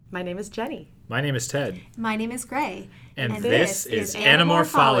My name is Jenny. My name is Ted. My name is Gray. And this is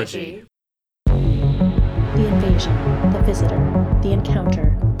Anamorphology. The invasion, the visitor, the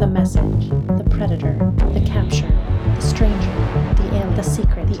encounter, the message, the predator, the capture, the stranger, the alien, the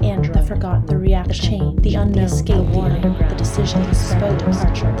secret, the android, the forgotten, the reaction, the chain, the unknown, the escape, the underground, the decision, the spoke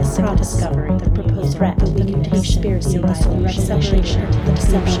departure, the simple discovery, the proposed threat, the mutation, the separation, the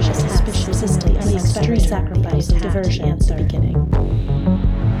deception, the suspicious, the unexpected, sacrifice, the diversion, the beginning.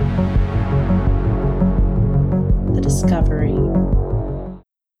 The discovery.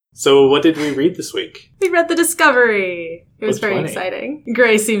 So what did we read this week? We read The Discovery. It was very funny. exciting.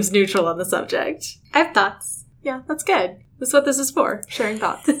 Gray seems neutral on the subject. I have thoughts. Yeah, that's good. That's what this is for, sharing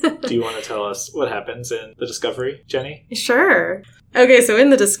thoughts. Do you want to tell us what happens in The Discovery, Jenny? Sure. Okay, so in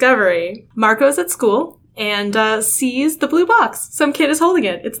The Discovery, Marco's at school and sees the blue box. Some kid is holding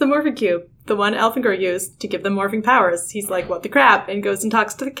it. It's the morphing cube, the one Elfangor used to give them morphing powers. He's like, what the crap? And goes and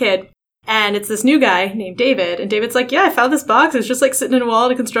talks to the kid. And it's this new guy named David. And David's like, yeah, I found this box. It's just like sitting in a wall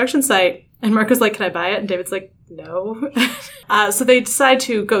at a construction site. And Marco's like, can I buy it? And David's like, no. So they decide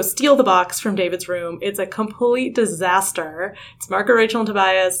to go steal the box from David's room. It's a complete disaster. It's Marco, Rachel, and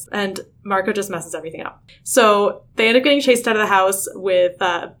Tobias. And Marco just messes everything up. So they end up getting chased out of the house with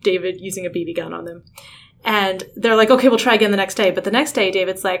David using a BB gun on them. And they're like, okay, we'll try again the next day. But the next day,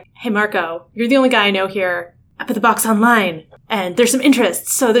 David's like, hey, Marco, you're the only guy I know here. I put the box online and there's some interest.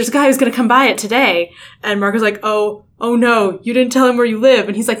 So there's a guy who's going to come buy it today. And Marco's like, oh no, you didn't tell him where you live.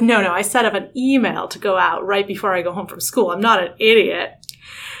 And he's like, no, I set up an email to go out right before I go home from school. I'm not an idiot.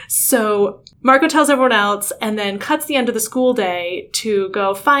 So Marco tells everyone else and then cuts the end of the school day to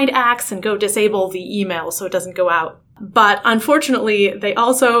go find Axe and go disable the email so it doesn't go out. But unfortunately, they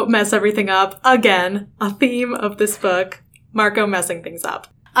also mess everything up. Again, a theme of this book, Marco messing things up.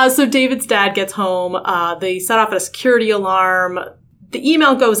 So David's dad gets home. They set off a security alarm. The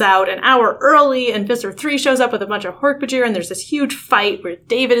email goes out an hour early, and Visser 3 shows up with a bunch of Hork-Bajir, and there's this huge fight where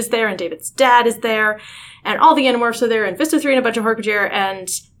David is there and David's dad is there, and all the Animorphs are there, and Visser 3 and a bunch of Hork-Bajir, and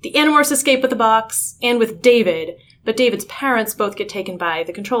the Animorphs escape with the box and with David, but David's parents both get taken by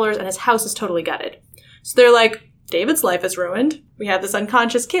the controllers, and his house is totally gutted. So they're like, David's life is ruined. We have this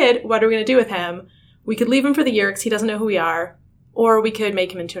unconscious kid. What are we going to do with him? We could leave him for the Yeerks. He doesn't know who we are. Or we could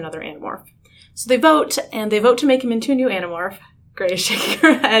make him into another Animorph. So they vote, and they vote to make him into a new Animorph. Gray is shaking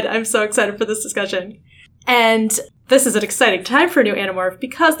her head. I'm so excited for this discussion. And this is an exciting time for a new Animorph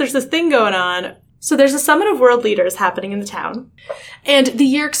because there's this thing going on. So there's a summit of world leaders happening in the town. And the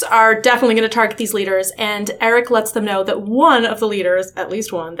Yeerks are definitely going to target these leaders. And Eric lets them know that one of the leaders, at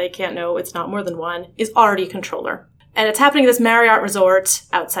least one, they can't know it's not more than one, is already a controller. And it's happening at this Marriott resort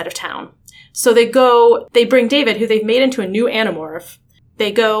outside of town. So they bring David, who they've made into a new Animorph.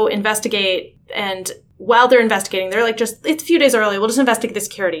 They go investigate, and while they're investigating, they're like, it's a few days early, we'll just investigate the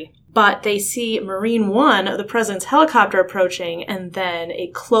security. But they see Marine 1 of the president's helicopter approaching, and then a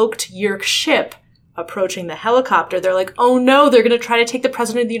cloaked Yeerk ship approaching the helicopter. They're like, oh no, they're going to try to take the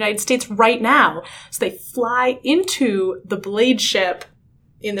president of the United States right now. So they fly into the Blade ship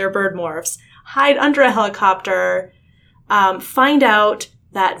in their bird morphs, hide under a helicopter, find out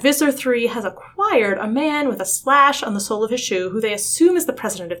that Visser 3 has acquired a man with a slash on the sole of his shoe who they assume is the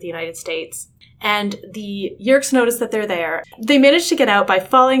president of the United States. And the Yeerks notice that they're there. They manage to get out by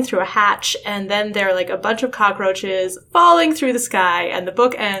falling through a hatch, and then they're like a bunch of cockroaches falling through the sky, and the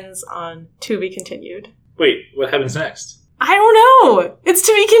book ends on to be continued. Wait, what happens next? I don't know! It's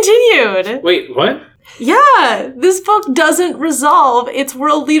to be continued! Wait, what? Yeah! This book doesn't resolve its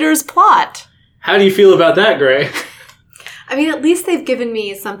world leader's plot. How do you feel about that, Gray? I mean, at least they've given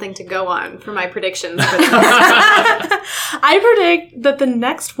me something to go on for my predictions. I predict that the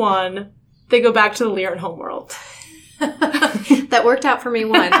next one, they go back to the Lyran homeworld. That worked out for me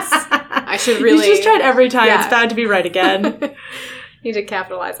once. I should really... You just tried every time. Yeah. It's bad to be right again. Need to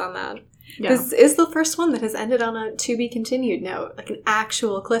capitalize on that. Yeah. This is the first one that has ended on a to-be-continued note, like an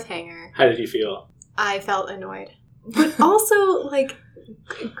actual cliffhanger. How did you feel? I felt annoyed. But also,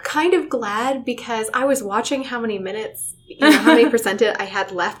 kind of glad because I was watching how many minutes, how many percentage I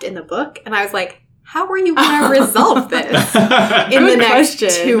had left in the book, and I was like, how are you going to resolve this in the next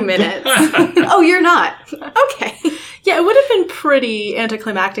 2 minutes? Oh, you're not? Okay. Yeah, it would have been pretty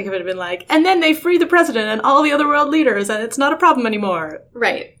anticlimactic if it had been like, and then they free the president and all the other world leaders, and it's not a problem anymore.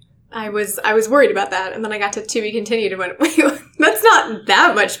 Right. I was worried about that, and then I got to be continued and went, wait, that's not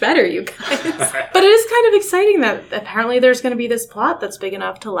that much better, you guys. But it is kind of exciting that apparently there's going to be this plot that's big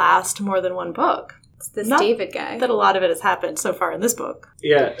enough to last more than one book. It's this Not David guy. that a lot of it has happened so far in this book.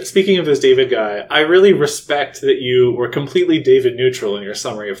 Yeah, speaking of this David guy, I really respect that you were completely David neutral in your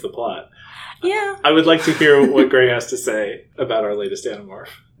summary of the plot. Yeah. I would like to hear what Gray has to say about our latest Animorph.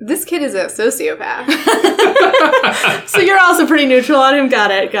 This kid is a sociopath. So you're also pretty neutral on him.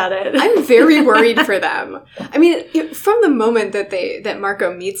 Got it. I'm very worried for them. I mean, from the moment that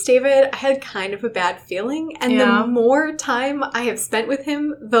Marco meets David, I had kind of a bad feeling. And the more time I have spent with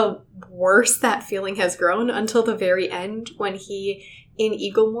him, the worse that feeling has grown until the very end when he, in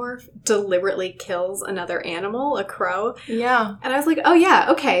Eagle Morph, deliberately kills another animal, a crow. Yeah. And I was like, oh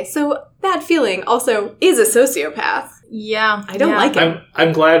yeah, okay, so bad feeling also is a sociopath. Yeah. I don't like him.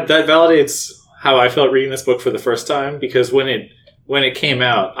 I'm glad that validates how I felt reading this book for the first time, because when it came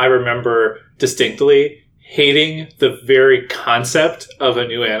out, I remember distinctly hating the very concept of a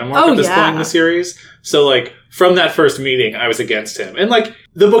new Animorph at this point in the series. So, like, from that first meeting, I was against him. And, like,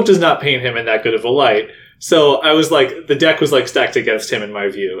 the book does not paint him in that good of a light. So I was like, the deck was, like, stacked against him in my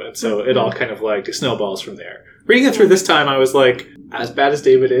view. And so it all kind of, like, snowballs from there. Reading it through this time, I was like, as bad as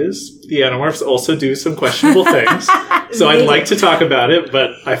David is, the Animorphs also do some questionable things. So I'd like to talk about it,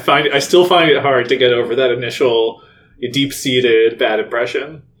 but I still find it hard to get over that initial deep-seated bad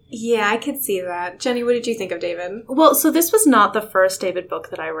impression. Yeah, I could see that. Jenny, what did you think of David? Well, so this was not the first David book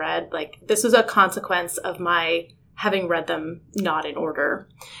that I read. Like, this was a consequence of my having read them not in order.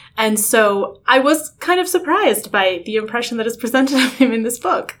 And so I was kind of surprised by the impression that is presented of him in this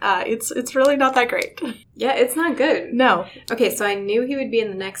book. It's really not that great. Yeah, it's not good. No. Okay, so I knew he would be in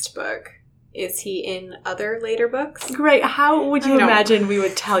the next book. Is he in other later books? Great. How would you imagine we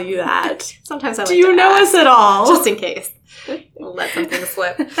would tell you that? Sometimes I like Do you know us at all? Just in case. We'll let something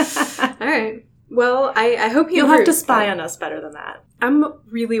slip. All right. Well, I hope you'll have to spy on us better than that. I'm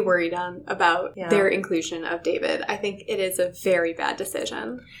really worried about their inclusion of David. I think it is a very bad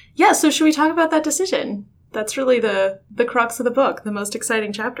decision. Yeah, so should we talk about that decision? That's really the crux of the book, the most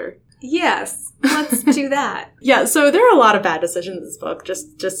exciting chapter. Yes, let's do that. Yeah, so there are a lot of bad decisions in this book,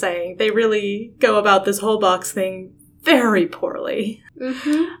 just saying. They really go about this whole box thing very poorly.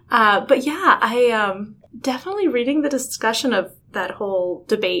 Mm-hmm. But yeah, I definitely reading the discussion of that whole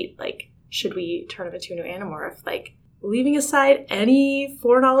debate, like, should we turn him into a new Animorph? Like, leaving aside any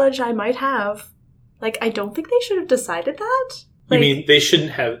foreknowledge I might have, like, I don't think they should have decided that. You mean they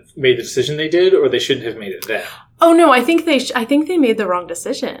shouldn't have made the decision they did, or they shouldn't have made it then? Oh no, I think they made the wrong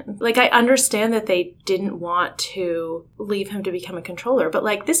decision. Like, I understand that they didn't want to leave him to become a controller, but,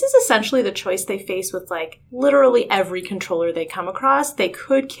 like, this is essentially the choice they face with, like, literally every controller they come across. They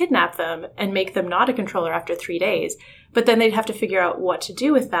could kidnap them and make them not a controller after 3 days, but then they'd have to figure out what to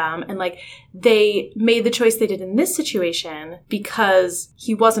do with them. And, like, they made the choice they did in this situation because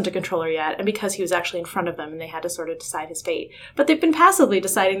he wasn't a controller yet and because he was actually in front of them and they had to sort of decide his fate. But they've been passively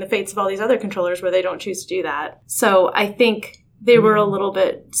deciding the fates of all these other controllers where they don't choose to do that. So I think they were a little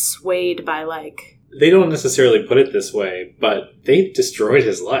bit swayed by, like... They don't necessarily put it this way, but they destroyed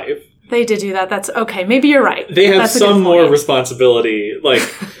his life. They did do that. That's okay. Maybe you're right. They have some more responsibility. Like,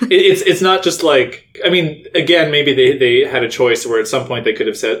 it's not just like, I mean, again, maybe they had a choice where at some point they could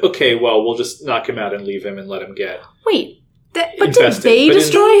have said, okay, well, we'll just knock him out and leave him and let him get Wait, but infested. Did they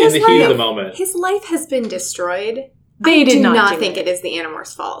destroy his life? In the heat of the moment. His life has been destroyed. They did not think it is the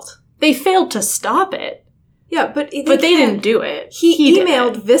Animorph's fault. They failed to stop it. Yeah, but they didn't do it. He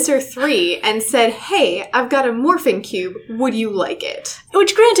emailed Visser 3 and said, hey, I've got a morphing cube. Would you like it?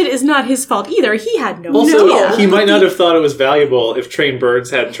 Which, granted, is not his fault either. He had no Also, he might not have thought it was valuable if Train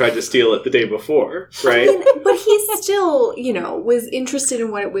Birds hadn't tried to steal it the day before, right? I mean, but he still, was interested in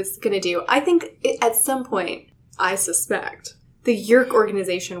what it was going to do. I think at some point, I suspect, the Yeerk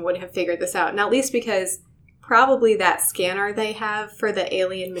organization would have figured this out. Not least because... probably that scanner they have for the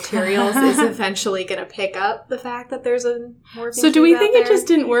alien materials is eventually going to pick up the fact that there's a morphing So do we think there. It just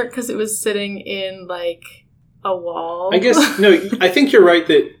didn't work because it was sitting in, like, a wall? I guess, no, I think you're right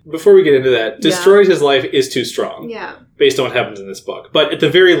that, before we get into that, destroyed his life is too strong. Yeah. Based on what happens in this book. But at the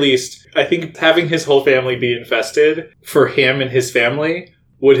very least, I think having his whole family be infested for him and his family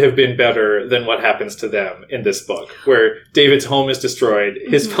would have been better than what happens to them in this book, where David's home is destroyed,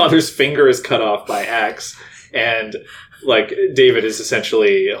 his father's finger is cut off by axe, and, like, David is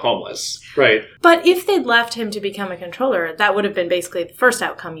essentially homeless, right? But if they'd left him to become a controller, that would have been basically the first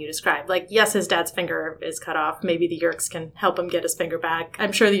outcome you described. Like, yes, his dad's finger is cut off. Maybe the Yeerks can help him get his finger back.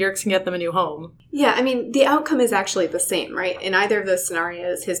 I'm sure the Yeerks can get them a new home. Yeah, I mean, the outcome is actually the same, right? In either of those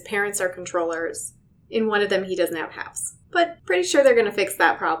scenarios, his parents are controllers. In one of them, he doesn't have a house. But pretty sure they're going to fix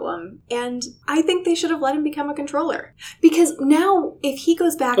that problem. And I think they should have let him become a controller. Because now, if he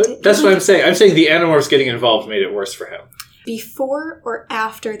goes back to... That's what I'm saying. I'm saying the Animorphs getting involved made it worse for him. before or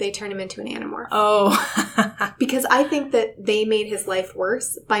after they turn him into an Animorph. Oh. Because I think that they made his life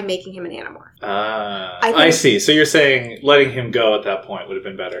worse by making him an Animorph. I see. So you're saying letting him go at that point would have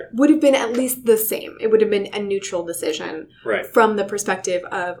been better. Would have been at least the same. It would have been a neutral decision Right. from the perspective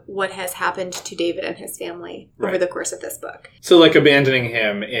of what has happened to David and his family over Right. the course of this book. So like abandoning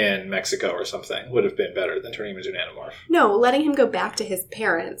him in Mexico or something would have been better than turning him into an Animorph. No, letting him go back to his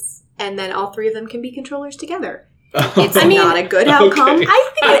parents, and then all three of them can be controllers together. It's I not a good outcome. Okay.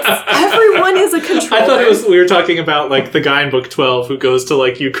 I think everyone is a controller. I thought we were talking about like the guy in book 12 who goes to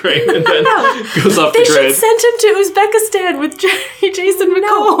like Ukraine and then goes off They the grid. should send him to Uzbekistan with Jason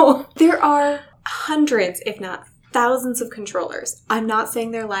McCall. There are hundreds, if not thousands, of controllers. I'm not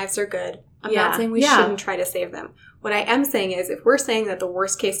saying their lives are good. I'm Yeah, not saying we yeah. shouldn't try to save them. What I am saying is, if we're saying that the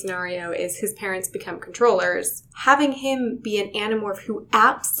worst case scenario is his parents become controllers, having him be an Animorph who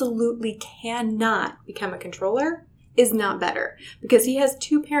absolutely cannot become a controller is not better. Because he has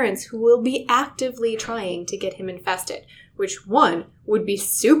two parents who will be actively trying to get him infested, which one would be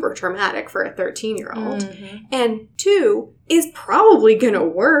super traumatic for a 13-year-old, and two is probably going to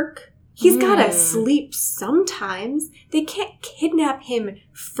work. He's got to sleep sometimes. They can't kidnap him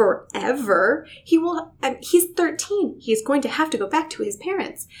forever. He's 13. He's going to have to go back to his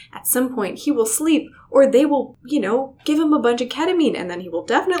parents. At some point, he will sleep, or they will, give him a bunch of ketamine, and then he will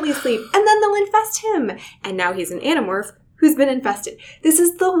definitely sleep, and then they'll infest him. And now he's an Animorph who's been infested. This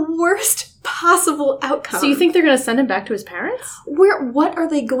is the worst possible outcome. So you think they're going to send him back to his parents? What are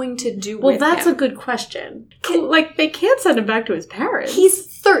they going to do with him? Well, that's a good question. They can't send him back to his parents.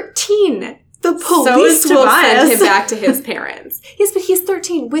 He's 13. The So police is will Tobias. send him back to his parents. Yes, but he's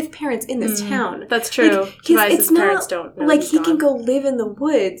 13 with parents in this town. That's true. Tobias's it's not parents don't know like he's he can gone. go live in the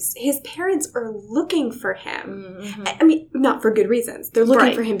woods. His parents are looking for him. Mm-hmm. I mean, not for good reasons. They're looking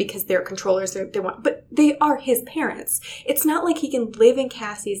Right. for him because they're controllers. They want, but they are his parents. It's not like he can live in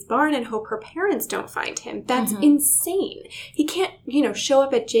Cassie's barn and hope her parents don't find him. That's insane. He can't, show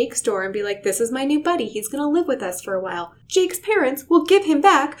up at Jake's door and be like, "This is my new buddy. He's going to live with us for a while." Jake's parents will give him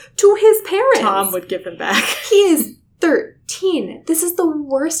back to his parents. Tom would give him back. He is 13. This is the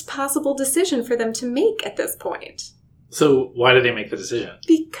worst possible decision for them to make at this point. So why did they make the decision?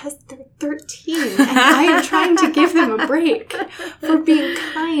 Because they're 13. And I am trying to give them a break for being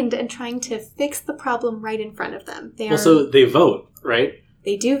kind and trying to fix the problem right in front of them. Well, so they vote, right?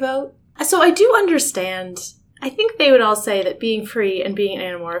 They do vote. So I do understand. I think they would all say that being free and being an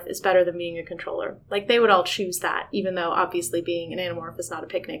Animorph is better than being a controller. Like, they would all choose that, even though obviously being an Animorph is not a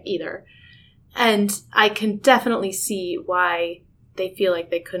picnic either. And I can definitely see why they feel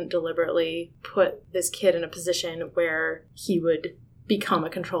like they couldn't deliberately put this kid in a position where he would become a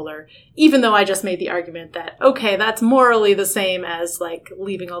controller, even though I just made the argument that, okay, that's morally the same as, like,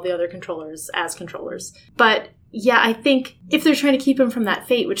 leaving all the other controllers as controllers. But yeah, I think if they're trying to keep him from that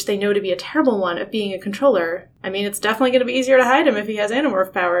fate, which they know to be a terrible one of being a controller, I mean, it's definitely going to be easier to hide him if he has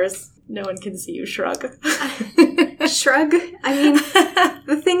Animorph powers. No one can see you, shrug. Shrug. I mean,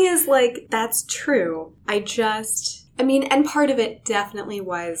 the thing is, like, that's true. And part of it definitely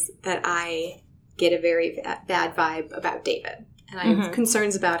was that I get a very bad vibe about David. And I have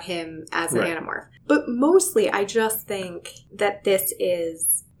concerns about him as an Right. Animorph. But mostly, I just think that this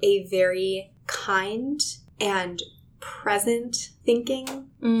is a very kind and present thinking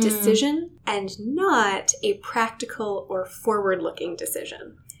decision and not a practical or forward-looking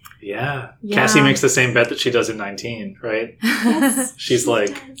decision. Yeah. Yeah. Cassie makes the same bet that she does in 19, right? Yes, She's she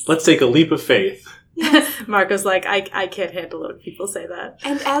like, does. let's take a leap of faith. Marco's like, I can't handle it when people say that.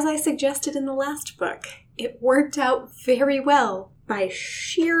 And as I suggested in the last book, it worked out very well by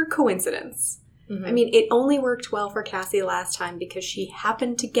sheer coincidence. I mean, it only worked well for Cassie last time because she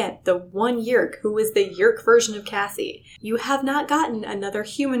happened to get the one Yeerk who was the Yeerk version of Cassie. You have not gotten another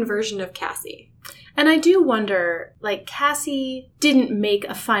human version of Cassie. And I do wonder, like, Cassie didn't make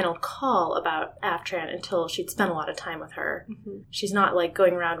a final call about Aftran until she'd spent a lot of time with her. She's not, like,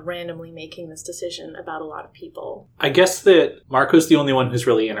 going around randomly making this decision about a lot of people. I guess that Marco's the only one who's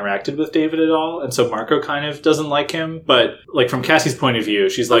really interacted with David at all, and so Marco kind of doesn't like him, but, like, from Cassie's point of view,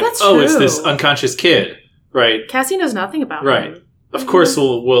 she's like, that's it's true. this unconscious kid, right? Cassie knows nothing about Right. him. Of course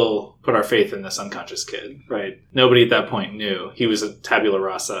we'll put our faith in this unconscious kid, right? Nobody at that point knew. He was a tabula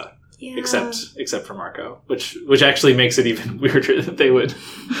rasa. Yeah. Except for Marco, which actually makes it even weirder that they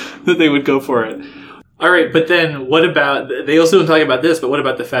would go for it. All right, but then what about, they also don't talk about this, but what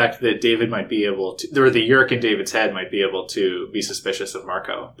about the fact that David might be able to, or the Yeerk in David's head might be able to be suspicious of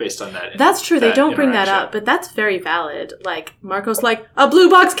Marco based on that. That's true. They don't bring that up, but that's very valid. Like, Marco's like, a blue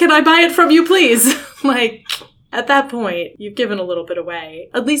box, can I buy it from you, please? Like, at that point, you've given a little bit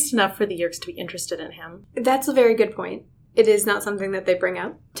away. At least enough for the Yeerks to be interested in him. That's a very good point. it is not something that they bring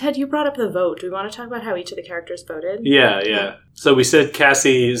up. Ted, you brought up the vote. Do we want to talk about how each of the characters voted? Yeah. So we said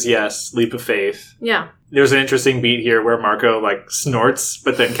Cassie's yes, leap of faith. Yeah. There's an interesting beat here where Marco, like, snorts,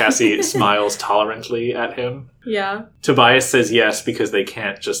 but then Cassie smiles tolerantly at him. Yeah. Tobias says yes because they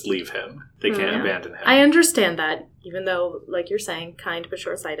can't just leave him. They can't abandon him. I understand that, even though, like you're saying, kind but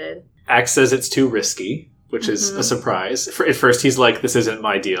short-sighted. Axe says it's too risky, which is a surprise. At first, he's like, this isn't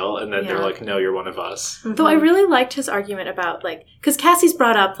my deal. And then they're like, no, you're one of us. Though I really liked his argument about, like, because Cassie's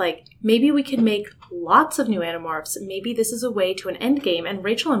brought up, like, maybe we could make lots of new Animorphs. Maybe this is a way to an end game. And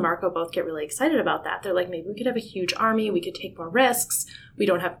Rachel and Marco both get really excited about that. They're like, maybe we could have a huge army. We could take more risks. We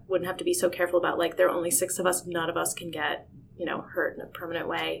wouldn't have to be so careful about, like, there are only 6 of us. None of us can get, you know, hurt in a permanent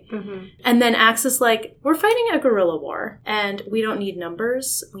way. And then Axe is like, we're fighting a guerrilla war. And we don't need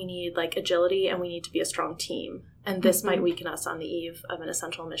numbers. We need, like, agility. And we need to be a strong team. And this might weaken us on the eve of an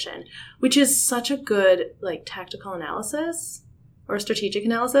essential mission. Which is such a good, like, tactical analysis. Or strategic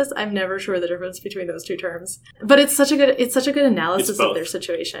analysis. I'm never sure the difference between those two terms. But it's such a good analysis of their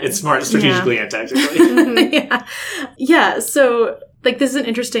situation. It's smart strategically and tactically. Yeah. So, like, this is an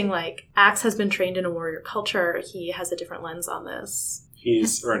interesting, like, Axe has been trained in a warrior culture. He has a different lens on this.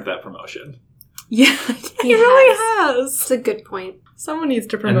 He's earned that promotion. Yeah, he really has. It's a good point. Someone needs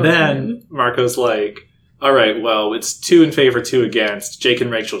to promote him. And him. then Marco's like, all right, well, it's 2 in favor, 2 against. Jake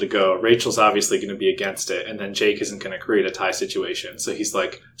and Rachel to go. Rachel's obviously going to be against it, and then Jake isn't going to create a tie situation. So he's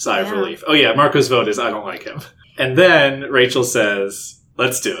like, sigh of relief. Oh yeah, Marco's vote is I don't like him. And then Rachel says,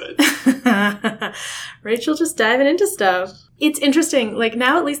 let's do it. Rachel just diving into stuff. It's interesting. Like,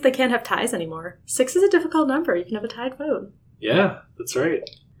 now at least they can't have ties anymore. 6 is a difficult number. You can have a tied vote. Yeah, that's right.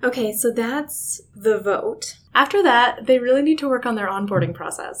 Okay, so that's the vote. After that, they really need to work on their onboarding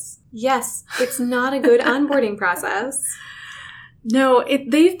process. Yes, it's not a good onboarding process. No,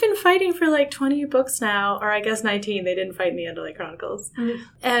 they've been fighting for like 20 books now, or I guess 19. They didn't fight in the Andalite Chronicles.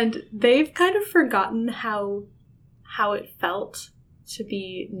 And they've kind of forgotten how it felt to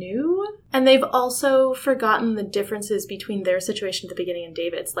be new. And they've also forgotten the differences between their situation at the beginning and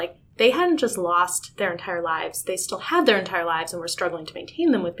David's. Like, they hadn't just lost their entire lives. They still had their entire lives and were struggling to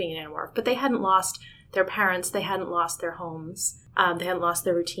maintain them with being an Animorph. But they hadn't lost their parents. They hadn't lost their homes. They hadn't lost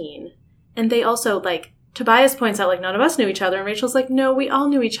their routine. And they also, like, Tobias points out, like, none of us knew each other. And Rachel's like, no, we all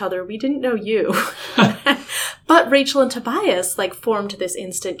knew each other. We didn't know you. But Rachel and Tobias, like, formed this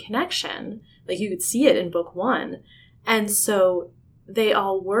instant connection. Like, you could see it in book 1. And so they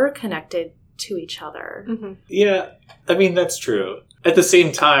all were connected to each other. Yeah, I mean, that's true. At the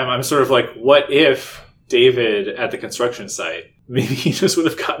same time, I'm sort of like, what if David at the construction site, maybe he just would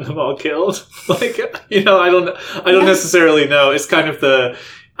have gotten them all killed? Like, you know, I don't necessarily know. It's kind of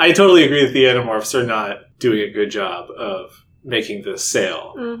I totally agree that the Animorphs are not doing a good job of making the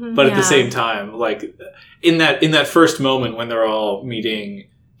sale. But at the same time, like, in that first moment when they're all meeting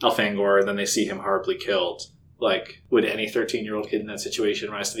Elfangor and then they see him horribly killed, like, would any 13-year-old kid in that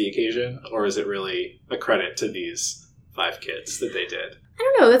situation rise to the occasion? Or is it really a credit to these 5 kids that they did? I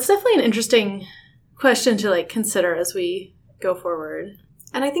don't know. That's definitely an interesting question to, like, consider as we go forward.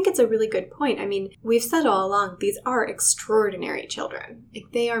 And I think it's a really good point. I mean, we've said all along, these are extraordinary children. Like,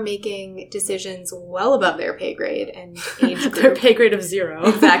 they are making decisions well above their pay grade and age group. Their pay grade of 0.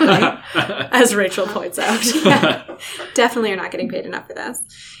 Exactly. As Rachel points out. Yeah. Definitely are not getting paid enough for this.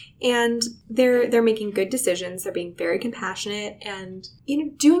 And they're making good decisions. They're being very compassionate and, you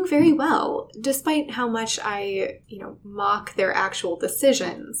know, doing very well. Despite how much I, you know, mock their actual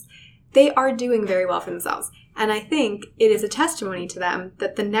decisions, they are doing very well for themselves. And I think it is a testimony to them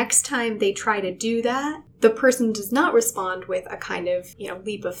that the next time they try to do that, the person does not respond with a kind of, you know,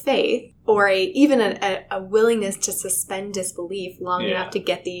 leap of faith or even a willingness to suspend disbelief long enough to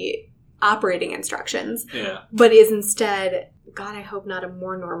get the operating instructions, but is instead, God, I hope not a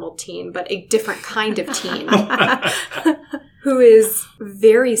more normal teen, but a different kind of teen who is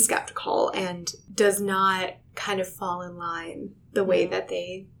very skeptical and does not kind of fall in line the way that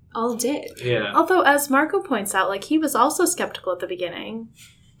they all did. Yeah. Although, as Marco points out, like, he was also skeptical at the beginning.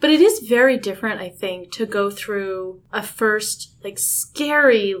 But it is very different, I think, to go through a first, like,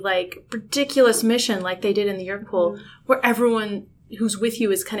 scary, like, ridiculous mission like they did in the Yeerpool, where everyone who's with you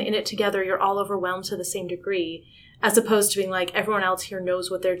is kind of in it together. You're all overwhelmed to the same degree, as opposed to being like, everyone else here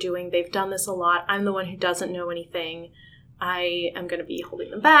knows what they're doing. They've done this a lot. I'm the one who doesn't know anything. I am going to be holding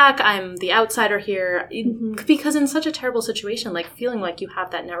them back. I'm the outsider here. Because in such a terrible situation, like, feeling like you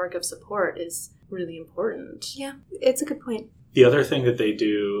have that network of support is really important. Yeah, it's a good point. The other thing that they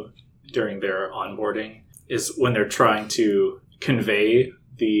do during their onboarding is when they're trying to convey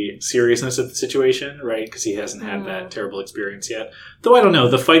the seriousness of the situation, right? Because he hasn't had that terrible experience yet. Though I don't know,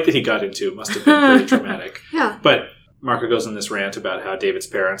 the fight that he got into must have been pretty traumatic. Yeah. But Marco goes on this rant about how David's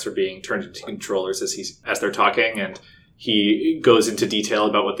parents are being turned into controllers as they're talking, and he goes into detail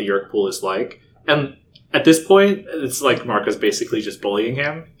about what the Yeerk pool is like. And at this point, it's like Marco's basically just bullying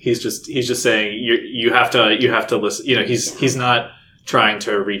him. He's just saying you have to listen. You know, he's not trying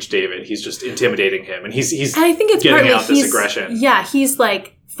to reach David. He's just intimidating him, and he's and I think it's getting partly out this aggression. Yeah, he's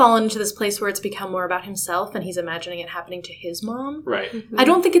like fallen into this place where it's become more about himself, and he's imagining it happening to his mom. Right. Mm-hmm. I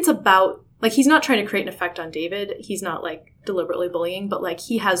don't think it's about, like, he's not trying to create an effect on David. He's not, like, deliberately bullying, but, like,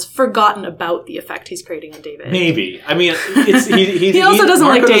 he has forgotten about the effect he's creating on David. Maybe. I mean, he also doesn't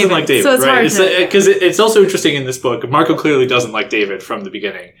Marco like David, doesn't like David, so it's right? hard to- Because it's also interesting in this book, Marco clearly doesn't like David from the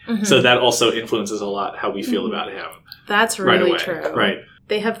beginning. Mhm. So that also influences a lot how we feel about him. That's Right really away. true. Right.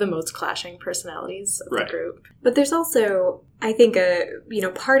 They have the most clashing personalities of Right. the group. But there's also, I think,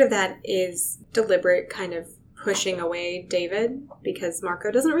 part of that is deliberate kind of pushing away David, because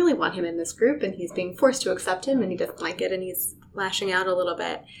Marco doesn't really want him in this group, and he's being forced to accept him, and he doesn't like it, and he's lashing out a little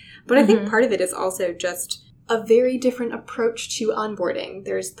bit. But I think part of it is also just a very different approach to onboarding.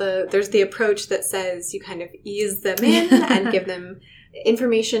 There's the approach that says you kind of ease them in and give them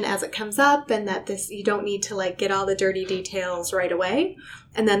information as it comes up, and that you don't need to like get all the dirty details right away.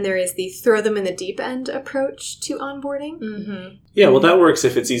 And then there is the throw them in the deep end approach to onboarding. Mm-hmm. Yeah, well, that works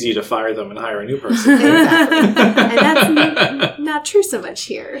if it's easy to fire them and hire a new person. Exactly. And that's not true so much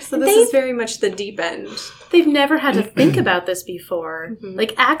here. So this is very much the deep end. They've never had to think about this before. Mhm.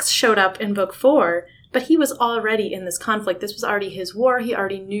 Like, Axe showed up in book 4, but he was already in this conflict. This was already his war. He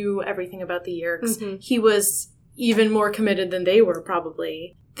already knew everything about the Yeerks. Mhm. He was even more committed than they were,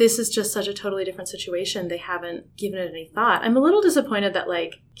 probably. This is just such a totally different situation. They haven't given it any thought. I'm a little disappointed that,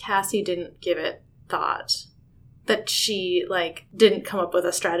 like, Cassie didn't give it thought. That she, like, didn't come up with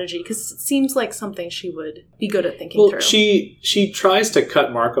a strategy, because it seems like something she would be good at thinking Well, through. she tries to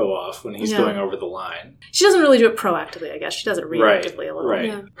cut Marco off when he's Yeah. going over the line. She doesn't really do it proactively, I guess. She does it reactively a little. Right.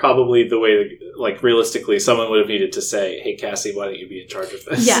 Yeah. Probably the way, like, realistically, someone would have needed to say, hey, Cassie, why don't you be in charge of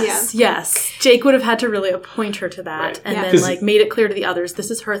this? Yes. Jake would have had to really appoint her to that, Right. and Yeah. then, 'Cause like, made it clear to the others, this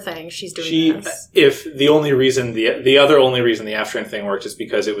is her thing. She's doing this. If the only reason, the other only reason the Aftran thing worked is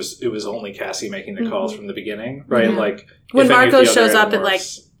because it was only Cassie making the calls from the beginning, right? Mhm. Like, When if any of Marco the other shows up, it, like,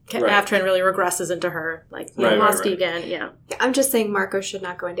 Animorphs- Right. Aftran really regresses into her, like, Right, Mosty right. again, yeah. I'm just saying Marco should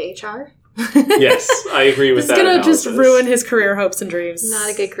not go into HR. Yes, I agree with This is that. gonna just analysis. ruin his career hopes and dreams. Not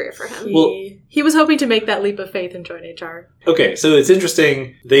a good career for him. He was hoping to make that leap of faith and join HR. Okay, so it's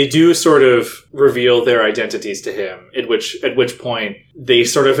interesting. They do sort of reveal their identities to him, at which point they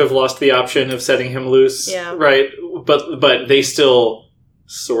sort of have lost the option of setting him loose, Yeah. right? But they still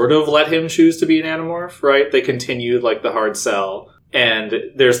sort of let him choose to be an Animorph, right? They continued, like, the hard sell. And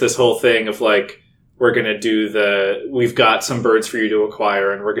there's this whole thing of, like, we're going to do we've got some birds for you to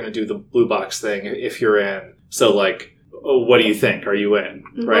acquire, and we're going to do the blue box thing if you're in. So, like, what do you think? Are you in?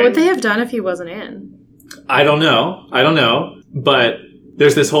 What Right? would they have done if he wasn't in? I don't know. But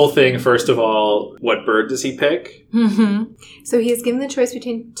there's this whole thing, first of all, what bird does he pick? Mm-hmm. So he is given the choice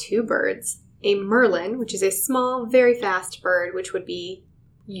between two birds. A merlin, which is a small, very fast bird, which would be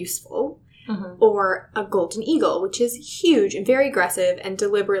useful, Mm-hmm. or a golden eagle, which is huge and very aggressive and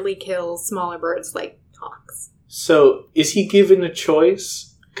deliberately kills smaller birds like hawks. So, is he given a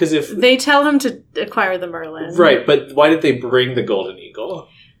choice? Because if... They tell him to acquire the Merlin. Right, but why did they bring the golden eagle?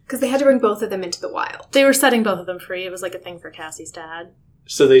 Because they had to bring both of them into the wild. They were setting both of them free. It was like a thing for Cassie's dad.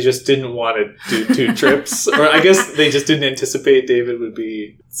 So they just didn't want to do 2 trips? Or I guess they just didn't anticipate David would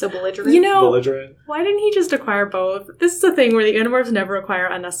be So belligerent. You know, belligerent? why didn't he just acquire both? This is the thing where the Animorphs never acquire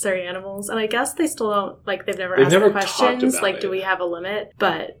unnecessary animals, and I guess they still don't, like, they've never asked never the talked questions, about like, it. do we have a limit?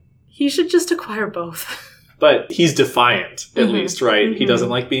 But he should just acquire both. But he's defiant, at Mhm. least, right? He Mhm. doesn't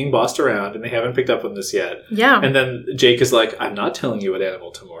like being bossed around, and they haven't picked up on this yet. Yeah. And then Jake is like, I'm not telling you what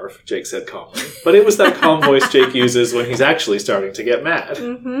animal to morph, Jake said calmly. But it was that calm voice Jake uses when he's actually starting to get mad.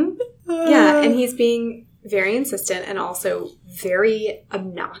 Mm-hmm. Yeah, and he's being very insistent and also very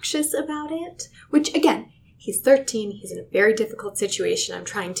obnoxious about it. Which, again, he's 13. He's in a very difficult situation. I'm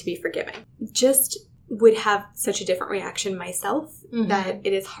trying to be forgiving. Just would have such a different reaction myself Mhm. that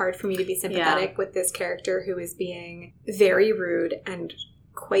it is hard for me to be sympathetic with this character who is being very rude and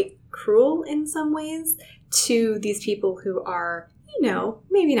quite cruel in some ways to these people who are, you know,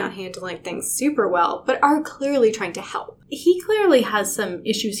 maybe not handling things super well, but are clearly trying to help. He clearly has some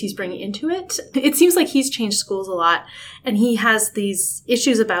issues he's bringing into it. It seems like he's changed schools a lot, and he has these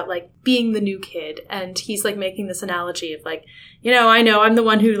issues about, like, being the new kid, and he's, like, making this analogy of, like, you know I'm the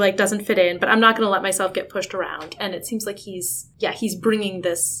one who, like, doesn't fit in, but I'm not going to let myself get pushed around. And it seems like he's bringing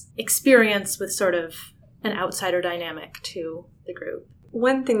this experience with sort of an outsider dynamic to the group.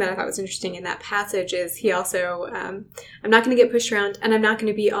 one thing that I thought was interesting in that passage is he also, I'm not going to get pushed around, and I'm not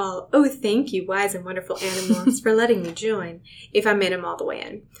going to be all, oh, thank you, wise and wonderful Animorphs, for letting me join, if I'm in him all the way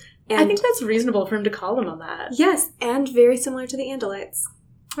in. And I think that's reasonable for him to call them on that. yes, and very similar to the Andalites.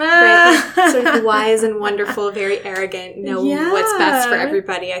 Right, like, sort of wise and wonderful, very arrogant, know what's best for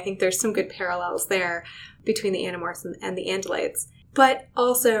everybody. I think there's some good parallels there between the Animorphs and the Andalites. But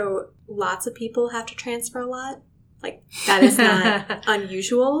also, lots of people have to transfer a lot. Like, that is not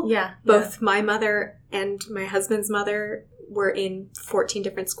unusual. Yeah. Both my mother and my husband's mother were in 14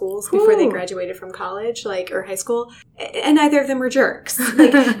 different schools before they graduated from college, or high school, and neither of them were jerks.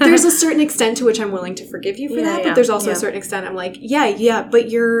 Like, there's a certain extent to which I'm willing to forgive you for that, but there's also a certain extent I'm like, but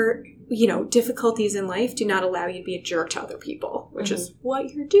your, difficulties in life do not allow you to be a jerk to other people, which is what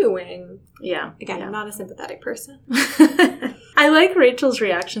you're doing. Yeah. Again, I'm not a sympathetic person. I like Rachel's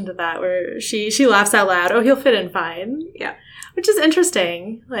reaction to that, where she laughs out loud, oh, he'll fit in fine. Yeah. Which is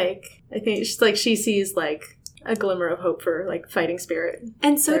interesting. Like, I think she sees, a glimmer of hope for, fighting spirit.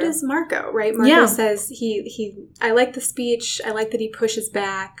 And so does Marco, right? Marco says I like the speech. I like that he pushes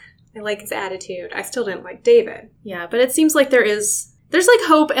back. I like his attitude. I still didn't like David. Yeah, but it seems like there's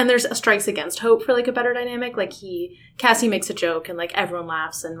hope, and there's strikes against hope for, a better dynamic. Cassie makes a joke, and, everyone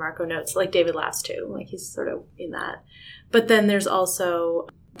laughs, and Marco notes, David laughs too. He's sort of in that. But then there's also,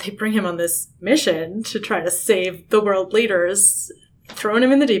 they bring him on this mission to try to save the world leaders, throwing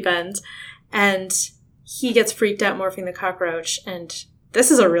him in the deep end, and he gets freaked out morphing the cockroach, and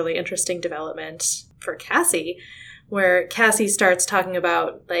this is a really interesting development for Cassie, where Cassie starts talking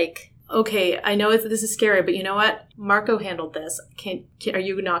about, okay, I know this is scary, but you know what? Marco handled this. Are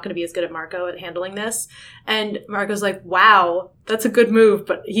you not going to be as good at Marco at handling this? And Marco's like, wow, that's a good move,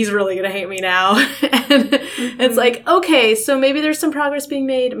 but he's really going to hate me now. And it's like, okay, so maybe there's some progress being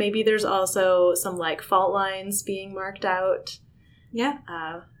made. Maybe there's also some, fault lines being marked out. Yeah.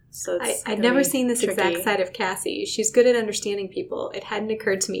 So I'd never seen this exact side of Cassie. She's good at understanding people. It hadn't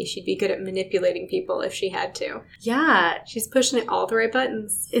occurred to me she'd be good at manipulating people if she had to. Yeah. She's pushing it all the right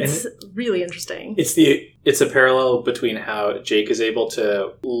buttons. It's really interesting. It's a parallel between how Jake is able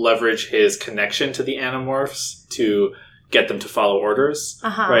to leverage his connection to the Animorphs to get them to follow orders,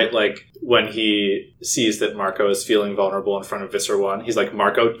 right? When he sees that Marco is feeling vulnerable in front of Visser One, he's like,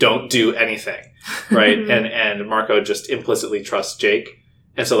 Marco, don't do anything, right? and Marco just implicitly trusts Jake.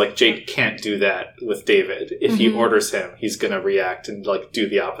 And so, Jake can't do that with David. If he orders him, he's going to react and, do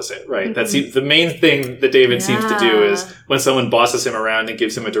the opposite, right? That's the main thing that David seems to do is when someone bosses him around and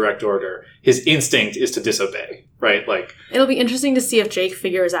gives him a direct order, his instinct is to disobey, right? It'll be interesting to see if Jake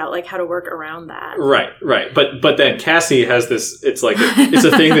figures out, how to work around that. Right. But then Cassie has this, it's it's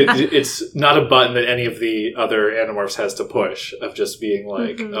a thing that, it's not a button that any of the other Animorphs has to push, of just being you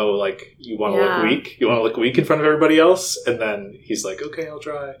want to look weak? You want to look weak in front of everybody else? And then he's like, okay, I'll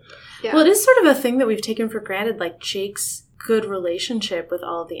try. Yeah. Well, it is sort of a thing that we've taken for granted, Jake's good relationship with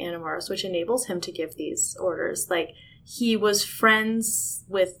all of the Animorphs, which enables him to give these orders. He was friends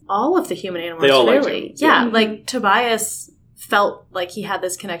with all of the human Animorphs, they all really. Liked him. Yeah, Tobias felt like he had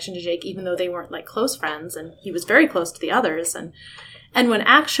this connection to Jake, even though they weren't, close friends, and he was very close to the others. And when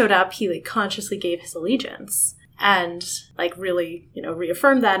Axe showed up, he, Mm-hmm. consciously gave his allegiance. And, really,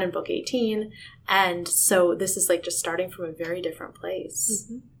 reaffirmed that in Book 18. And so this is just starting from a very different place.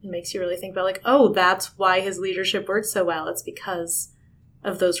 Mm-hmm. It makes you really think about that's why his leadership worked so well. It's because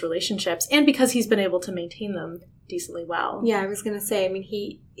of those relationships and because he's been able to maintain them decently well. Yeah, I was going to say,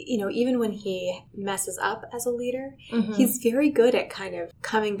 he, even when he messes up as a leader, he's very good at kind of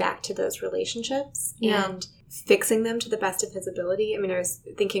coming back to those relationships and fixing them to the best of his ability. I was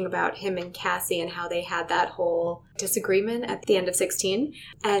thinking about him and Cassie and how they had that whole disagreement at the end of 16,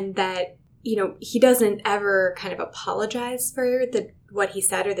 and that, he doesn't ever kind of apologize for what he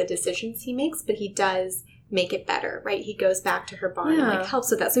said or the decisions he makes, but he does make it better, right? He goes back to her barn and helps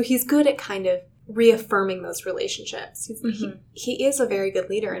with that. So he's good at kind of reaffirming those relationships. He is a very good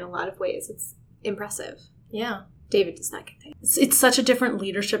leader in a lot of ways. It's impressive. Yeah. David does not get that. It's such a different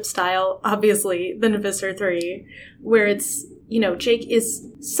leadership style, obviously, than Visser 3, where it's, Jake is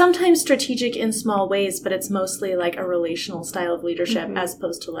sometimes strategic in small ways, but it's mostly a relational style of leadership as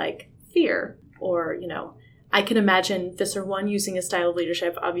opposed to fear or, I can imagine Visser 1 using a style of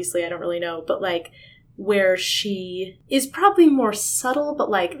leadership. Obviously, I don't really know, but where she is probably more subtle, but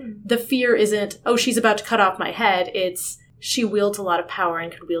the fear isn't, oh, she's about to cut off my head. It's she wields a lot of power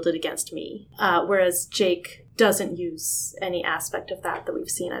and could wield it against me. Whereas Jake doesn't use any aspect of that we've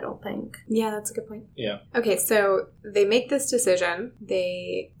seen, I don't think. Yeah, that's a good point. Yeah. Okay, so they make this decision.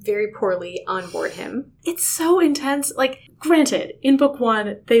 They very poorly onboard him. It's so intense. Granted, in Book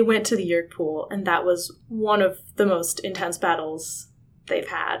 1, they went to the Yeerk Pool, and that was one of the most intense battles they've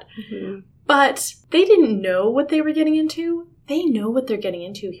had. Mm-hmm. But they didn't know what they were getting into. They know what they're getting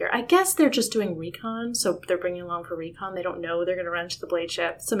into here. I guess they're just doing recon, so they're bringing along for recon. They don't know they're going to run into the Blade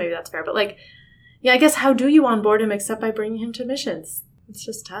ship, so maybe that's fair. But, like, yeah, I guess how do you onboard him except by bringing him to missions? It's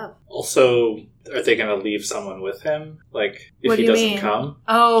just tough. Also, are they going to leave someone with him? Like, if What do he you doesn't mean? come,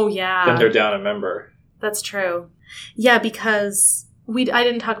 Oh, yeah. then they're down a member. That's true. Yeah, because I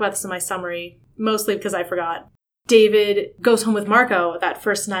didn't talk about this in my summary, mostly because I forgot. David goes home with Marco that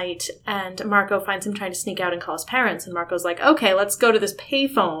first night, and Marco finds him trying to sneak out and call his parents. And Marco's like, okay, let's go to this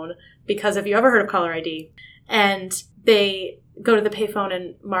payphone, because have you ever heard of caller ID? And they go to the payphone,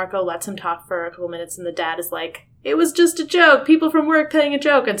 and Marco lets him talk for a couple minutes, and the dad is like, it was just a joke. People from work playing a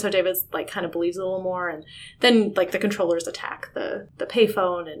joke. And so David's like kind of believes a little more. And then like the controllers attack the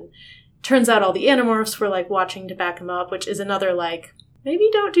payphone, and turns out all the Animorphs were like watching to back him up, which is another like, maybe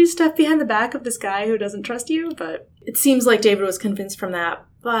don't do stuff behind the back of this guy who doesn't trust you. But it seems like David was convinced from that.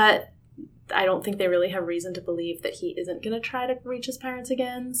 But I don't think they really have reason to believe that he isn't going to try to reach his parents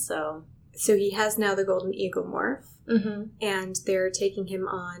again. So he has now the Golden Eagle morph, mm-hmm. and they're taking him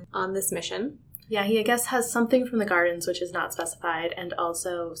on this mission. Yeah, he I guess has something from the gardens, which is not specified, and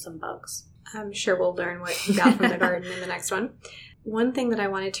also some bugs. I'm sure we'll learn what he got from the garden in the next one. One thing that I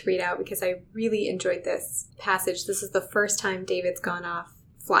wanted to read out, because I really enjoyed this passage, this is the first time David's gone off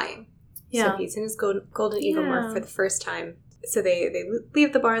flying. Yeah. So he's in his Golden Eagle Yeah. morph for the first time. So they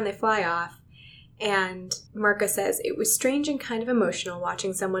leave the barn, they fly off, and Marco says, it was strange and kind of emotional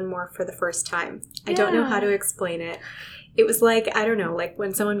watching someone morph for the first time. I don't know how to explain it. It was like, I don't know, like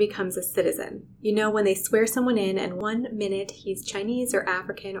when someone becomes a citizen. You know, when they swear someone in and 1 minute he's Chinese or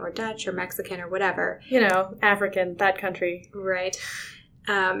African or Dutch or Mexican or whatever. You know, African, that country. Right.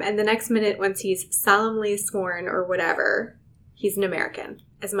 And the next minute, once he's solemnly sworn or whatever, he's an American.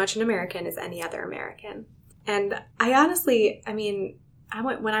 As much an American as any other American. And I honestly, I mean,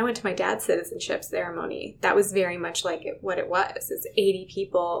 when I went to my dad's citizenship ceremony, that was very much like what it was. It's 80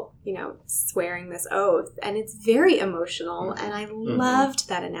 people, you know, swearing this oath. And it's very emotional. And I loved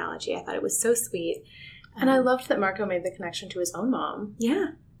that analogy. I thought it was so sweet. And I loved that Marco made the connection to his own mom. Yeah.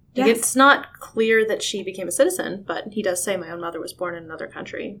 Like, Yes. it's not clear that she became a citizen, but he does say, my own mother was born in another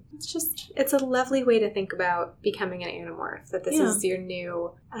country. It's a lovely way to think about becoming an Animorph, that this is your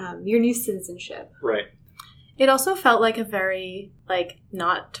new citizenship. Right. It also felt like a very, like,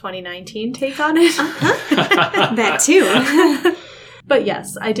 not 2019 take on it. That too. But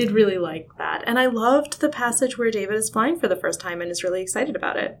yes, I did really like that. And I loved the passage where David is flying for the first time and is really excited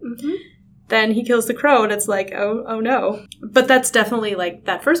about it. Mm-hmm. Then he kills the crow, and it's like, oh no. But that's definitely, like,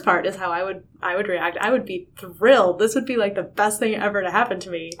 that first part is how I would react. I would be thrilled. This would be, like, the best thing ever to happen to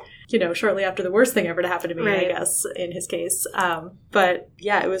me, you know, shortly after the worst thing ever to happen to me, Right. I guess, in his case. But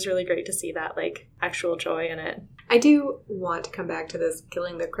yeah, it was really great to see that, like, actual joy in it. I do want to come back to this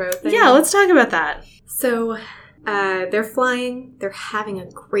killing the crow thing. Yeah, let's talk about that. So they're flying, they're having a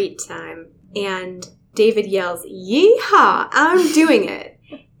great time, and David yells, "Yeehaw, I'm doing it!"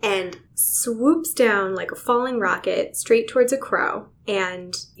 and swoops down like a falling rocket straight towards a crow.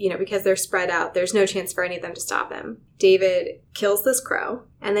 And, you know, because they're spread out, there's no chance for any of them to stop him. David kills this crow,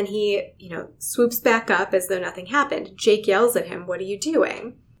 and then he, you know, swoops back up as though nothing happened. Jake yells at him, "What are you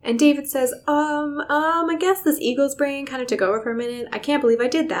doing?" And David says, I guess this eagle's brain kind of took over for a minute. I can't believe I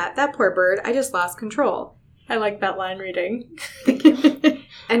did that. That poor bird. I just lost control. I like that line reading.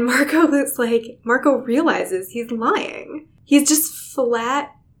 And Marco realizes he's lying. He's just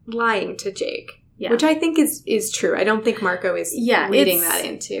flat lying to Jake. Yeah. Which I think is true. I don't think Marco is reading it's- that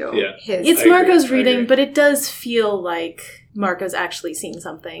into Yeah. his... It's I agree, Marco's I reading, agree. but it does feel like Marco's actually seeing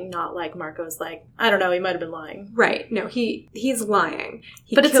something, not like Marco's like, I don't know, he might have been lying. Right. No, he's lying.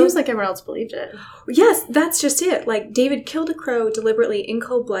 But it seems like everyone else believed it. Yes, that's just it. Like, David killed a crow deliberately in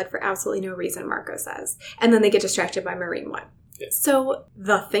cold blood for absolutely no reason, Marco says. And then they get distracted by Marine One. Yeah. So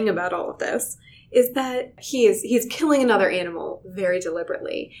the thing about all of this is that he's killing another animal very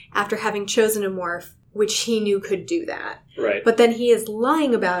deliberately after having chosen a morph which he knew could do that. Right. But then he is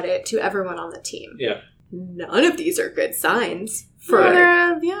lying about it to everyone on the team. Yeah. None of these are good signs for...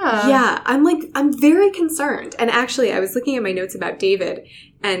 Yeah. I'm very concerned. And actually, I was looking at my notes about David,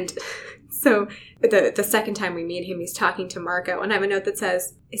 and so the second time we meet him, he's talking to Marco, and I have a note that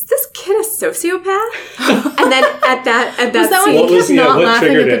says, "Is this kid a sociopath?" And then at that Was that when scene, he kept not what laughing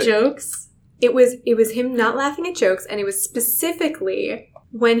at triggered the it? jokes? it was him not laughing at jokes, and it was specifically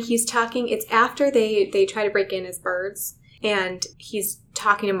when he's talking. It's after they try to break in as birds, and he's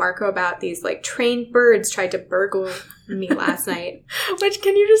talking to Marco about these like trained birds tried to burgle me last night. Which,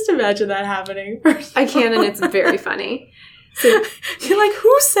 can you just imagine that happening? I can, and it's very funny. So You're like,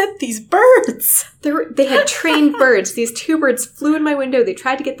 who sent these birds? they had trained birds. These 2 birds flew in my window. They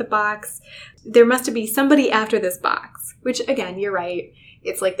tried to get the box. There must be somebody after this box. Which, again, you're right.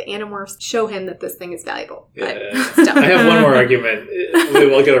 It's like the Animorphs show him that this thing is valuable. But still. I have one more argument.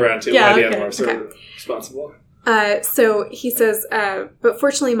 We'll get around to Yeah, why the okay. Animorphs are responsible. So he says, but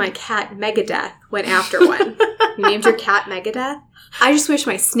fortunately my cat Megadeth went after one. You named your cat Megadeth? I just wish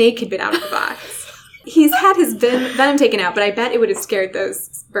my snake had been out of the box. He's had his venom taken out, but I bet it would have scared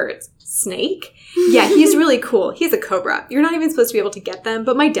those birds. Snake? Yeah, he's really cool. He's a cobra. You're not even supposed to be able to get them,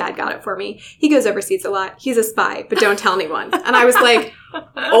 but my dad got it for me. He goes overseas a lot. He's a spy, but don't tell anyone. And I was like,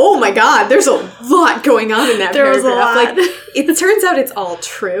 oh my God, there's a lot going on in that There was paragraph. a lot. Like, it turns out it's all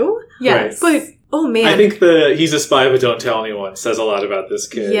true. Yes. Right. But, oh man. I think the "he's a spy but don't tell anyone" says a lot about this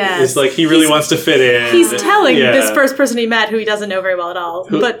kid. Yes. It's like he really wants to fit in. He's telling Yeah. this first person he met who he doesn't know very well at all,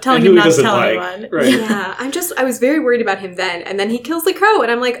 but telling and him who he not to doesn't tell like. anyone. Right. Yeah, I was very worried about him then. And then he kills the crow, and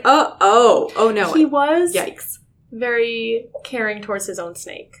I'm like, oh no. He was Yikes. very caring towards his own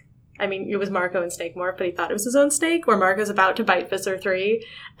snake. I mean, it was Marco and Snake Morph, but he thought it was his own snake, where Marco's about to bite Visser 3,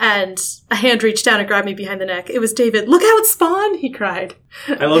 and a hand reached down and grabbed me behind the neck. It was David. Look out, Spawn! He cried.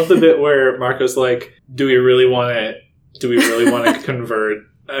 I love the bit where Marco's like, "Do we really want to convert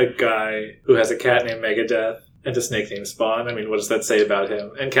a guy who has a cat named Megadeth into a snake named Spawn? I mean, what does that say about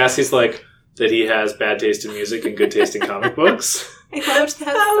him?" And Cassie's like, that he has bad taste in music and good taste in comic books. I loved that,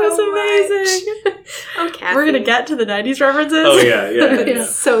 That so was amazing. much. Oh, Cassie. We're going to get to the 90s references. Oh yeah.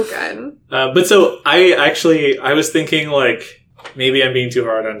 It's so good. But so I was thinking like, maybe I'm being too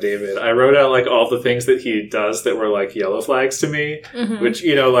hard on David. I wrote out like all the things that he does that were like yellow flags to me, which,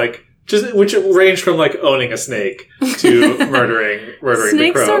 you know, like which range from like owning a snake to murdering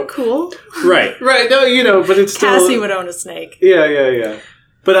Snakes the crow. are cool. Right. No, you know, but it's still, Cassie would own a snake. Yeah.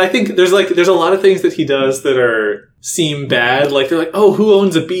 But I think there's a lot of things that he does that seem bad. Like they're like, oh, who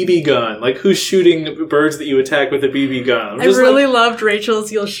owns a BB gun? Like who's shooting birds that you attack with a BB gun? I really loved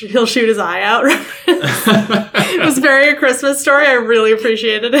Rachel's he'll shoot his eye out reference. It was very a Christmas Story. I really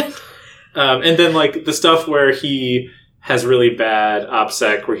appreciated it. And then like the stuff where he has really bad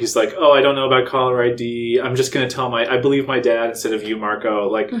OPSEC, where he's like, oh, I don't know about caller ID. I'm just going to tell I believe my dad instead of you, Marco.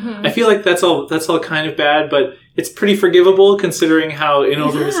 Like, I feel like that's all kind of bad, but it's pretty forgivable considering how in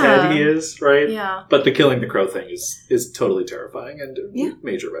over his head he is, right? Yeah. But the killing the crow thing is totally terrifying and a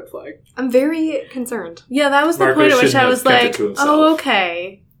major red flag. I'm very concerned. Yeah, that was the Marco point at which shouldn't I have was kept it like, to himself. oh,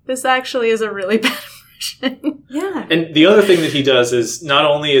 okay. This actually is a really bad impression. Yeah. And the other thing that he does is not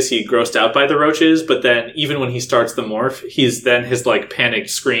only is he grossed out by the roaches, but then even when he starts the morph, his like panicked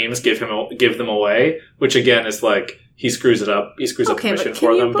screams give them away, which again is like he screws it up. He screws up the mission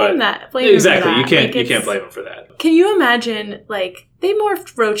for them. Blame But him exactly, for you that? can't blame him for that. Can you imagine, like, they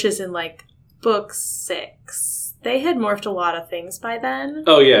morphed roaches in, like, book 6. They had morphed a lot of things by then.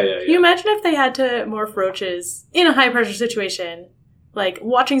 Oh yeah. Can you imagine if they had to morph roaches in a high-pressure situation? Like,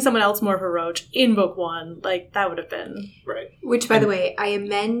 watching someone else morph a roach in book 1, like, that would have been... Right. Which, by the way, I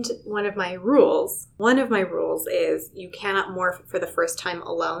amend one of my rules. One of my rules is you cannot morph for the first time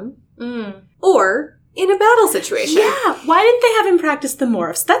alone. Or in a battle situation. Yeah, why didn't they have him practice the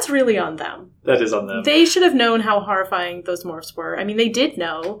morphs? That's really on them. That is on them. They should have known how horrifying those morphs were. I mean, they did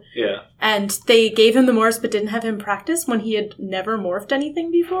know. Yeah. And they gave him the morphs but didn't have him practice when he had never morphed anything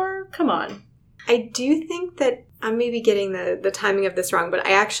before? Come on. I do think that I may be getting the timing of this wrong, but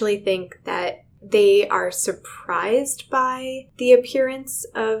I actually think that they are surprised by the appearance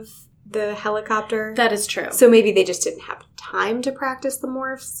of the helicopter. That is true. So maybe they just didn't have time to practice the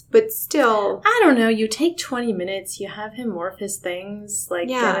morphs, but still... I don't know. You take 20 minutes, you have him morph his things, like,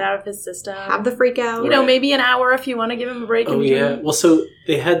 get it out of his system. Have the freak out. You know, maybe an hour if you want to give him a break. Oh, in between. yeah. Well, so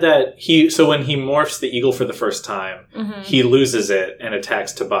they had that... So when he morphs the eagle for the first time, he loses it and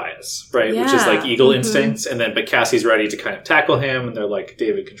attacks Tobias, right? Which is like eagle instincts. And then, but Cassie's ready to kind of tackle him, and they're like,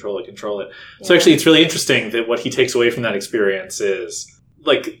 David, control it. Yeah. So actually, it's really interesting that what he takes away from that experience is...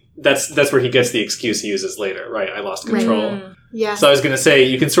 Like, that's where he gets the excuse he uses later, right? I lost control. Yeah. So I was going to say,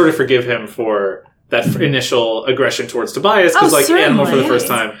 you can sort of forgive him for that initial aggression towards Tobias, because, animal for the first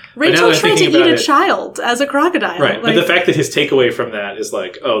time. Rachel tried to eat a child as a crocodile. Right, but the fact that his takeaway from that is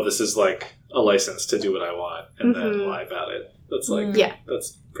like, oh, this is like a license to do what I want, and then lie about it. That's like,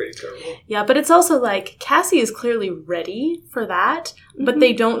 that's pretty terrible. Yeah, but it's also like, Cassie is clearly ready for that, but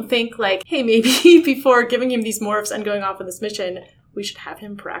they don't think like, hey, maybe before giving him these morphs and going off on this mission, we should have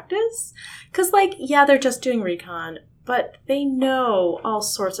him practice? Because, like, yeah, they're just doing recon, but they know all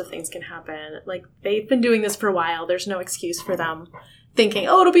sorts of things can happen. Like, they've been doing this for a while. There's no excuse for them thinking,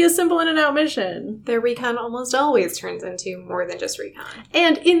 oh, it'll be a simple in and out mission. Their recon almost always turns into more than just recon.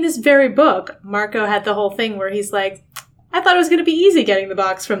 And in this very book, Marco had the whole thing where he's like, I thought it was going to be easy getting the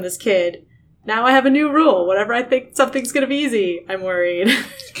box from this kid. Now I have a new rule. Whenever I think something's going to be easy, I'm worried.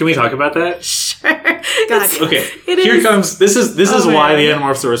 Can we talk about that? Sure. Okay, It here is. comes, this is why man. the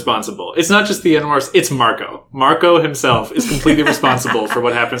Animorphs are responsible. It's not just the Animorphs, it's Marco. Marco himself is completely responsible for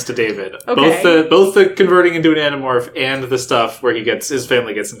what happens to David. Okay. Both the converting into an Animorph and the stuff where his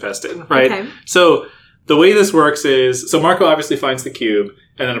family gets infested, right? Okay. So, the way this works is, so Marco obviously finds the cube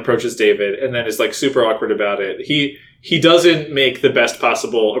and then approaches David and then is like super awkward about it. He doesn't make the best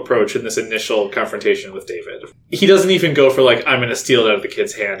possible approach in this initial confrontation with David. He doesn't even go for like, I'm going to steal it out of the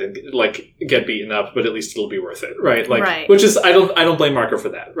kid's hand and like get beaten up, but at least it'll be worth it, right? Like, Right. which is, I don't blame Marco for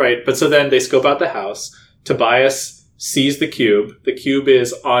that, right? But so then they scope out the house. Tobias sees the cube. The cube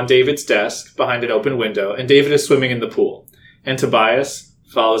is on David's desk behind an open window, and David is swimming in the pool. And Tobias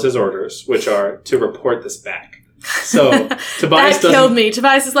follows his orders, which are to report this back. So Tobias That killed me.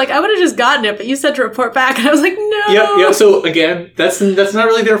 Tobias is like, I would have just gotten it, but you said to report back. And I was like, no. Yeah. So again, that's not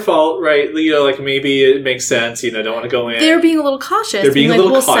really their fault, right? You know, like maybe it makes sense. You know, don't want to go in. They're being a little cautious. They're being like, a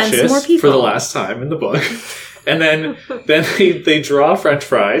little we'll send some more cautious people. for the last time in the book, and then they draw French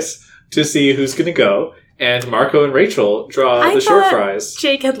fries to see who's going to go, and Marco and Rachel draw I the short thought fries.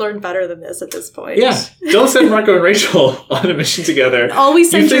 Jake had learned better than this at this point. Yeah, don't send Marco and Rachel on a mission together. Always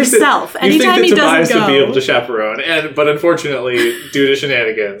send You think that- yourself. You think Anytime that he Tobias doesn't would go. be able to chaperone, but unfortunately, due to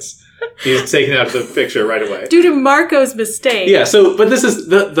shenanigans, he's taken out of the picture right away. Due to Marco's mistake. Yeah, so, but this is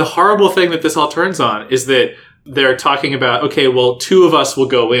the horrible thing that this all turns on is that they're talking about, okay, well, two of us will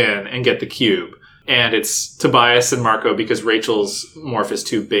go in and get the cube. And it's Tobias and Marco because Rachel's morph is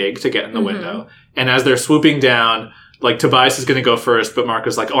too big to get in the window. And as they're swooping down, like, Tobias is going to go first, but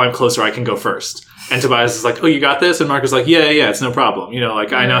Marco's like, oh, I'm closer, I can go first. And Tobias is like, oh, you got this? And Marco's like, yeah, it's no problem. You know,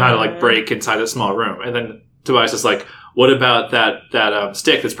 like, I know how to, like, break inside a small room. And then Tobias is like, what about that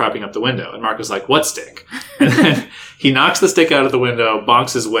stick that's propping up the window? And Marco's like, what stick? And then he knocks the stick out of the window,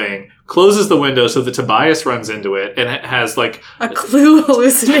 bonks his wing, closes the window so that Tobias runs into it, and it has, like, A clue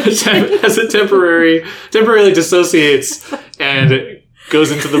hallucination. as it temporarily dissociates and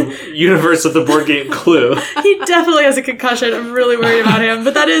goes into the universe of the board game Clue. He definitely has a concussion. I'm really worried about him.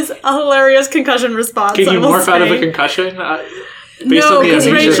 But that is a hilarious concussion response. Can you I will morph out of a say. concussion? No, because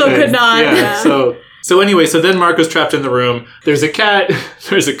amnesia Rachel thing. could not. Yeah. Yeah. So anyway, so then Marco's trapped in the room. There's a cat.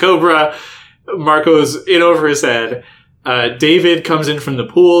 There's a cobra. Marco's in over his head. David comes in from the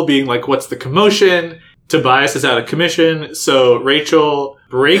pool being like, what's the commotion? Tobias is out of commission. So Rachel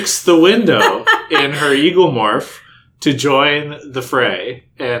breaks the window in her eagle morph to join the fray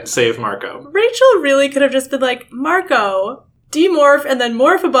and save Marco. Rachel really could have just been like, Marco, demorph and then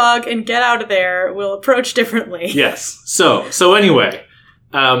morph a bug and get out of there. We'll approach differently. Yes. So anyway,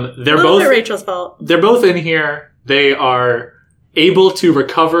 they're A little both bit Rachel's fault. they're both in here. They are able to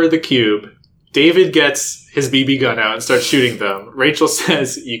recover the cube. David gets his BB gun out and starts shooting them. Rachel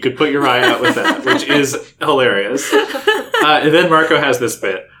says, you could put your eye out with that, which is hilarious. And then Marco has this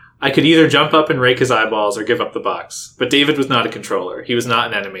bit. I could either jump up and rake his eyeballs or give up the box. But David was not a controller. He was not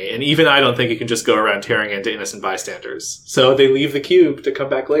an enemy. And even I don't think he can just go around tearing into innocent bystanders. So they leave the cube to come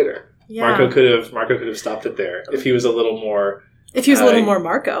back later. Yeah. Marco could have stopped it there if he was a little more If he was a little more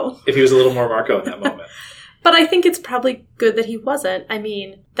Marco. if he was a little more Marco in that moment. But I think it's probably good that he wasn't. I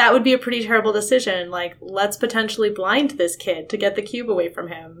mean, that would be a pretty terrible decision. Like, let's potentially blind this kid to get the cube away from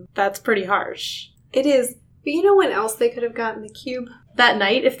him. That's pretty harsh. It is. But you know when else they could have gotten the cube? That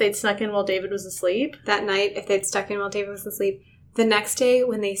night, if they'd snuck in while David was asleep. That night, if they'd stuck in while David was asleep. The next day,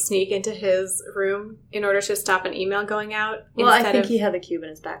 when they sneak into his room in order to stop an email going out. Well, I think of, he had the cube in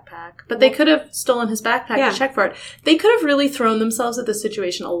his backpack. But they could have stolen his backpack Yeah. to check for it. They could have really thrown themselves at the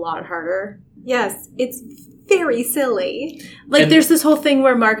situation a lot harder. Yes, it's very silly. Like, And- there's this whole thing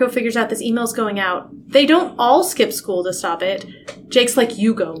where Marco figures out this email's going out. They don't all skip school to stop it. Jake's like,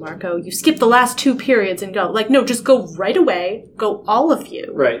 you go, Marco. You skip the last 2 periods and go. Like, no, just go right away. Go, all of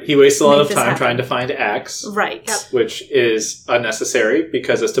you. Right. He wastes a lot Make of this time happen. trying to find Axe. Right. Yep. Which is unnecessary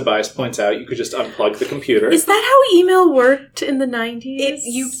because, as Tobias points out, you could just unplug the computer. Is that how email worked in the 90s?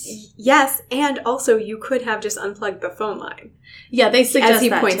 Yes, and also you could have just unplugged the phone line. Yeah, they suggest As he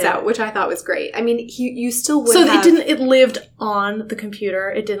that points too. out, which I thought was great. I mean, you still would So have... it lived on the computer.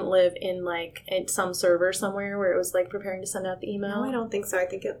 It didn't live in, like, in some server somewhere where it was, like, preparing to send out the email. No, I don't think so. I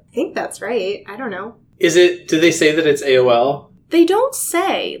think that's right. I don't know. Do they say that it's AOL? They don't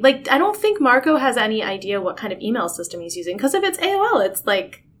say. Like, I don't think Marco has any idea what kind of email system he's using. Because if it's AOL, it's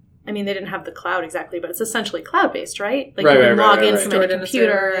like, I mean, they didn't have the cloud exactly, but it's essentially cloud-based, right? Like, Right, you can right, log right, in right. from Stored any in a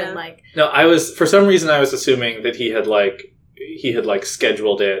computer server, yeah. and, like... No, for some reason I was assuming that he had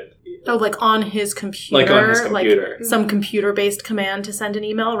scheduled it Oh, like on his computer? like on his computer. Like some computer-based command to send an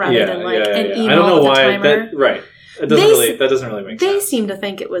email rather than, like, an email I don't know with why a timer? right. That doesn't really make They sense. seem to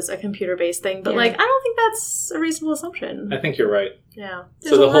think it was a computer-based thing, but Yeah. like I don't think that's a reasonable assumption. I think you're right. Yeah.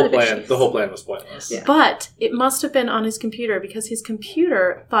 So the whole plan was pointless. Yeah. But it must have been on his computer because his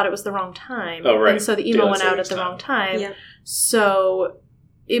computer thought it was the wrong time. Oh, right. And so the email Daylight went out at the savings wrong time. Yeah. So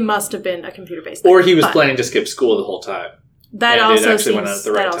it must have been a computer-based thing. Or he was But planning to skip school the whole time. That and it also actually went out at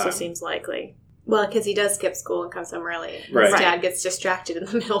the right time. seems likely. Well, because he does skip school and comes home early. Right. His dad gets distracted in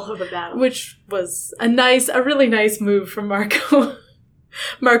the middle of a battle. Which was a really nice move from Marco.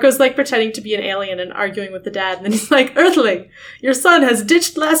 Marco's like pretending to be an alien and arguing with the dad, and then he's like, Earthling, your son has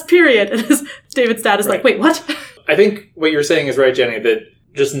ditched last period. And David's dad is like, wait, what? I think what you're saying is right, Jenny, that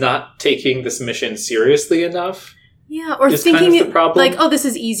just not taking this mission seriously enough. Yeah, or is thinking kind of the it problem. like, oh, this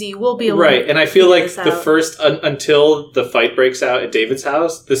is easy. We'll be able Right, and I feel figure like this the out. first, until the fight breaks out at David's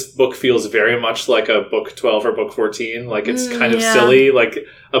house, this book feels very much like a book 12 or book 14. Like, it's kind of yeah. silly. Like,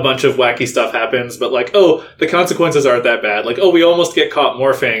 a bunch of wacky stuff happens, but like, oh, the consequences aren't that bad. Like, oh, we almost get caught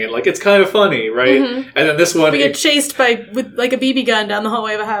morphing, and like, it's kind of funny, right? Mhm. And then this one... We get chased with like a BB gun down the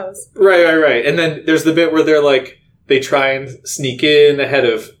hallway of a house. Right. And then there's the bit where they're like, they try and sneak in ahead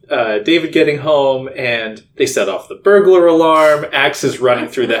of David getting home, and they set off the burglar alarm. Axe is running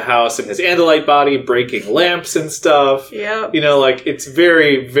through the house in his Andalite body, breaking lamps and stuff. Yep. You know, like, it's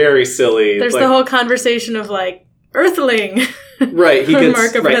very, very silly. There's like, the whole conversation of like, Earthling. Right, he When gets...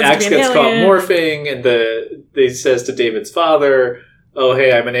 Marco Right, pretends to Axe be an gets caught alien. morphing, and they says to David's father, oh,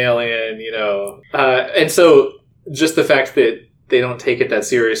 hey, I'm an alien, you know. And so, just the fact that they don't take it that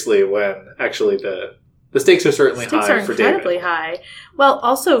seriously when actually the stakes are certainly Stakes high are for incredibly David. high. Well,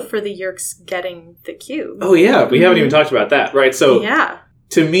 also for the Yerks getting the cube. Oh yeah, we haven't even talked about that, right? So Yeah.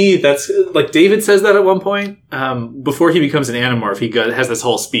 to me, that's like David says that at one point before he becomes an Animorph. He has this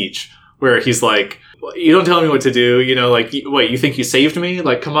whole speech where he's like, "You don't tell me what to do, you know? Like, what, you think you saved me?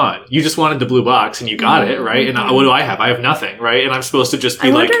 Like, come on, you just wanted the blue box and you got it, right? And what do I have? I have nothing, right? And I'm supposed to just be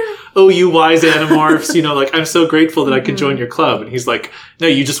I like." wonder- Oh, you wise Animorphs, you know, like, I'm so grateful that I could join your club. And he's like, no,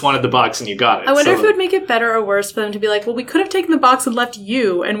 you just wanted the box and you got it. I wonder So- if it would make it better or worse for them to be like, well, we could have taken the box and left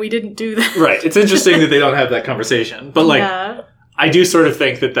you, and we didn't do that. Right. It's interesting that they don't have that conversation. But, like, Yeah. I do sort of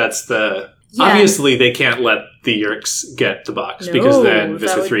think that that's the... Yeah. Obviously, they can't let the Yerks get the box, No, because then that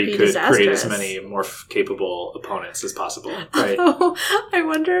Visser would 3 be could create as disastrous. many morph-capable opponents as possible. Right. Oh, I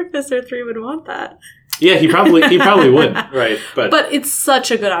wonder if Visser 3 would want that. Yeah, he probably would. Right. But it's such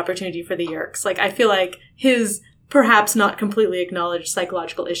a good opportunity for the Yerks. Like, I feel like his perhaps not completely acknowledged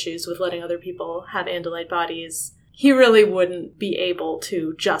psychological issues with letting other people have Andalite bodies, he really wouldn't be able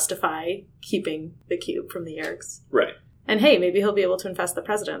to justify keeping the cube from the Yerks. Right. And hey, maybe he'll be able to infest the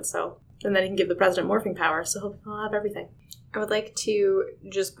president, and then he can give the president morphing power, so he'll have everything. I would like to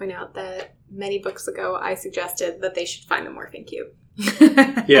just point out that many books ago, I suggested that they should find the morphing cube.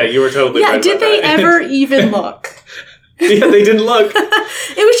 Yeah, you were totally Yeah, right did about they that. ever even look? Yeah, they didn't look.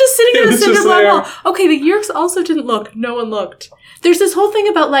 It was just sitting in It the was cinder just block there. wall. Okay, the Yerks also didn't look. No one looked. There's this whole thing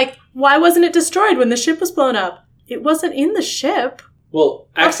about, like, why wasn't it destroyed when the ship was blown up? It wasn't in the ship. Well,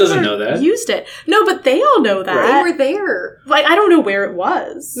 Axe doesn't know that. Used it. No, but they all know that. Right. They were there. Like, I don't know where it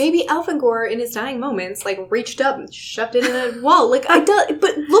was. Maybe Elfangor, in his dying moments, like, reached up and shoved it in a wall. Like,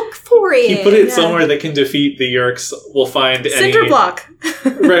 but look for it. He put it Yeah. somewhere that can defeat the Yerks. We'll find any... Cinder block.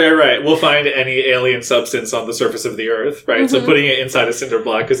 Right. We'll find any alien substance on the surface of the Earth, right? So Mhm. putting it inside a cinder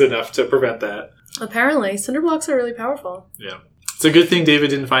block is enough to prevent that. Apparently, cinder blocks are really powerful. Yeah. It's a good thing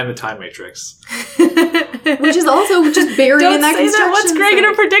David didn't find the time matrix. Which is also just buried Don't in that say that. construction What's Greg going to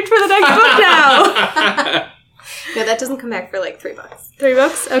site. predict for the next book now? No, that doesn't come back for like 3 books. 3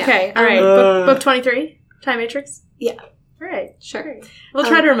 books? Okay. Yeah. All right. Book 23? Time Matrix? Yeah. All right. Sure. Great. We'll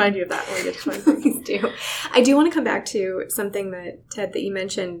try to remind you of that when we get to 23. Please do. I do want to come back to something that, Ted, that you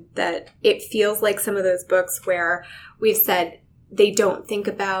mentioned, that it feels like some of those books where we've said they don't think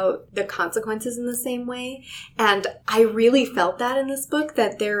about the consequences in the same way. And I really felt that in this book,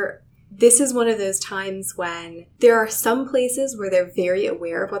 that this is one of those times when there are some places where they're very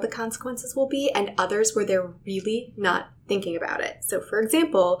aware of what the consequences will be, and others where they're really not thinking about it. So, for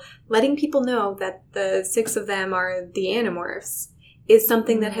example, letting people know that the 6 of them are the Animorphs is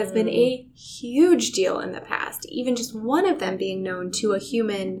something that has been a huge deal in the past. Even just one of them being known to a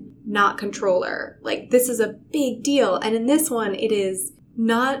human not controller. Like, this is a big deal. And in this one, it is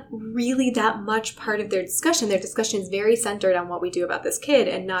not really that much part of their discussion. Their discussion is very centered on what we do about this kid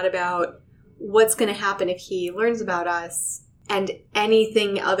and not about what's going to happen if he learns about us, and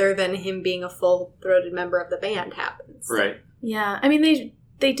anything other than him being a full-throated member of the band happens. Right. Yeah. I mean,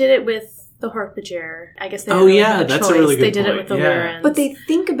 they did it with the Hork-Bajir. I guess they Oh, didn't really yeah, have that's a choice. really good They did point. it with the Yeah. Lyrans. But they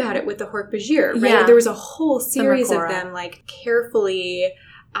think about it with the Hork-Bajir, right? Yeah. There was a whole series of Makora. them, like, carefully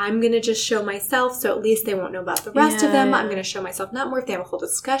I'm going to just show myself, so at least they won't know about the rest of them. Yeah. I'm going to show myself not morph. They have a whole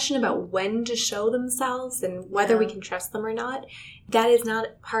discussion about when to show themselves and whether we can trust them or not. That is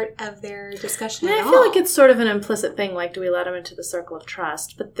not part of their discussion And at I feel all. like it's sort of an implicit thing, like, do we let them into the circle of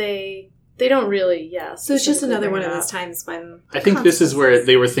trust? But they don't really, So it's just specifically another bring one it of those up. times when... I think this is where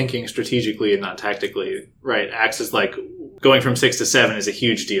they were thinking strategically and not tactically, right? Axe is like, going from 6 to 7 is a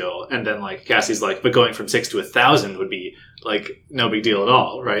huge deal. And then, like, Cassie's like, but going from 6 to 1,000 would be, like, no big deal at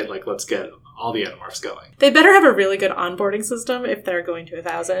all, right? Like, let's get all the Animorphs going. They better have a really good onboarding system if they're going to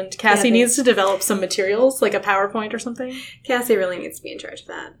 1,000. Cassie they- needs to develop some materials, like a PowerPoint or something. Cassie really needs to be in charge of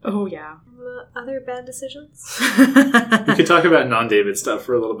that. Oh, yeah. Other bad decisions? We could talk about non-David stuff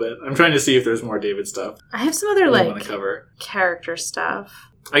for a little bit. I'm trying to see if there's more David stuff I have some other, I like, want to cover. character stuff.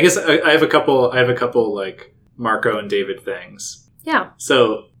 I guess I have a couple, like, Marco and David things. Yeah.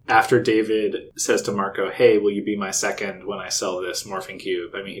 So after David says to Marco, hey, will you be my second when I sell this morphing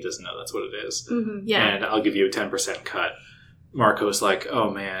cube? I mean, he doesn't know that's what it is. Mm-hmm. Yeah. And I'll give you a 10% cut. Marco's like,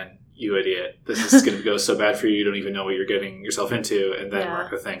 oh man, you idiot. This is going to go so bad for you. You don't even know what you're getting yourself into. And then Yeah.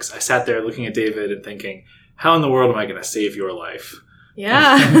 Marco thinks, I sat there looking at David and thinking, how in the world am I going to save your life?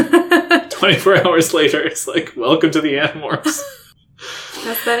 Yeah. 24 hours later, it's like, welcome to the Animorphs.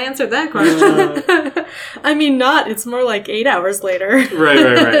 That answered that question. I mean, not. It's more like 8 hours later.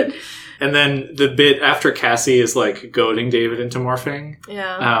 Right. And then the bit after Cassie is like goading David into morphing,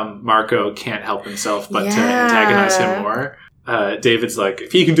 Yeah. Marco can't help himself but to Yeah. antagonize him more. David's like,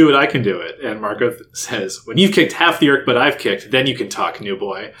 if he can do it, I can do it. And Marco says, when you've kicked half the Urk but I've kicked, then you can talk, new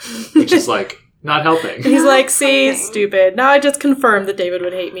boy. Which is like, not helping. He's like, see, Okay. stupid. Now I just confirmed that David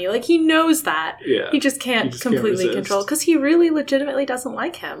would hate me. Like, he knows that. Yeah. He just can't He just can't completely resist. control. Because he really legitimately doesn't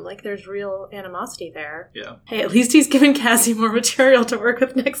like him. Like, there's real animosity there. Yeah. Hey, at least he's given Cassie more material to work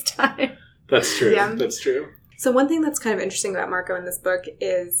with next time. That's true. Yeah. That's true. So one thing that's kind of interesting about Marco in this book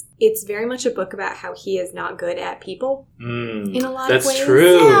is it's very much a book about how he is not good at people in a lot of ways. That's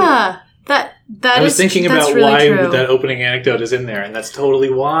true. Yeah. That I was thinking that's about really why true. that opening anecdote is in there, and that's totally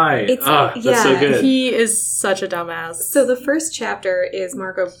why. It's- That's so yeah, good. He is such a dumbass. So the first chapter is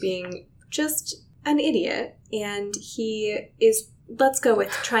Marco being just an idiot, and he is, let's go with,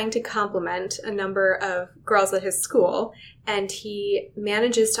 trying to compliment a number of girls at his school, and he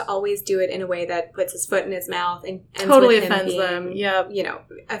manages to always do it in a way that puts his foot in his mouth and ends Totally with him offends being, them. Yep. you know,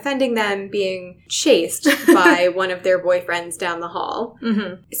 offending them, being chased by one of their boyfriends down the hall.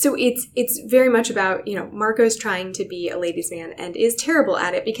 Mm-hmm. So it's very much about, you know, Marco's trying to be a ladies' man and is terrible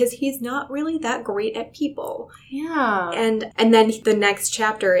at it because he's not really that great at people. Yeah. And then the next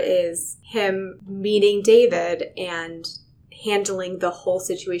chapter is him meeting David and handling the whole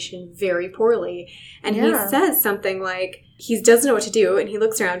situation very poorly. And Yeah. he says something like, he doesn't know what to do, and he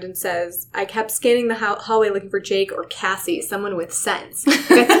looks around and says, I kept scanning the hallway looking for Jake or Cassie, someone with sense. Like,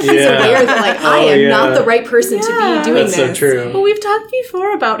 I think he's Yeah. aware that, like, I Oh, am yeah. not the right person to Yeah. be doing That's this. so true. Well, we've talked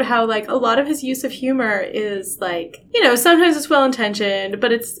before about how, like, a lot of his use of humor is, like, you know, sometimes it's well-intentioned,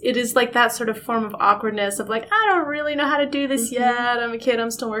 but it is, like, that sort of form of awkwardness of, like, I don't really know how to do this yet. I'm a kid. I'm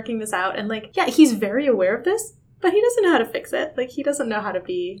still working this out. And, like, yeah, he's very aware of this, but he doesn't know how to fix it. Like, he doesn't know how to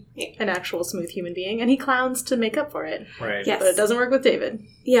be an actual smooth human being, and he clowns to make up for it. Right. Yes. But it doesn't work with David.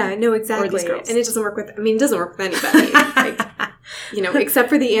 Yeah, no, exactly. Or these girls. And it doesn't work with, I mean, it doesn't work with anybody. Like, you know, except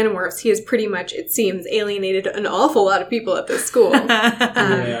for the Animorphs, he has pretty much, it seems, alienated an awful lot of people at this school.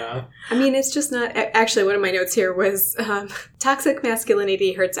 Yeah. I mean, it's just not, actually, one of my notes here was, toxic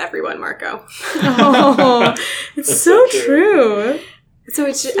masculinity hurts everyone, Marco. Oh, it's That's so so true. So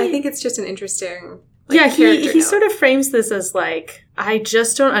it's I think it's just an interesting, Yeah, character he note. sort of frames this as like, I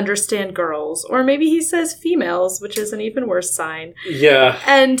just don't understand girls. Or maybe he says females, which is an even worse sign. Yeah.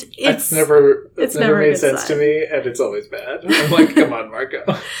 And It's it's never it's never a made good sense sign. to me, and it's always bad. I'm like, come on, Marco.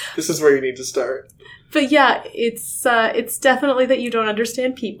 This is where you need to start. But yeah, it's definitely that you don't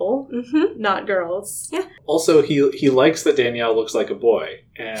understand people, Mm-hmm. not girls. Yeah. Also, he likes that Danielle looks like a boy,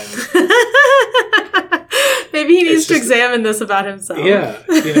 and Maybe he needs It's to just- examine this about himself. yeah,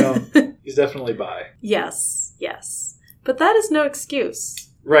 you know, he's definitely bi. Yes. But that is no excuse.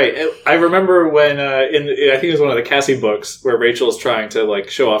 Right. I remember when I think it was one of the Cassie books where Rachel's trying to like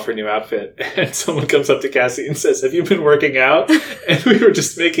show off her new outfit, and someone comes up to Cassie and says, "Have you been working out?" And we were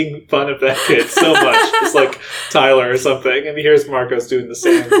just making fun of that kid so much. It's like Tyler or something, and here's Marcos doing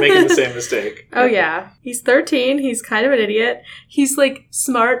making the same mistake. Oh yeah. He's 13. He's kind of an idiot. He's like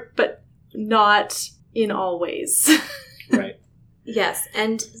smart, but not in all ways. Right. Yes,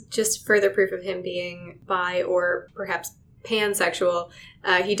 and just further proof of him being bi or perhaps pansexual,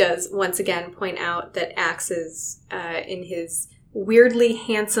 he does once again point out that Axe is in his weirdly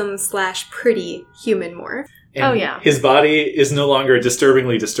handsome / pretty human morph. And Oh, yeah. his body is no longer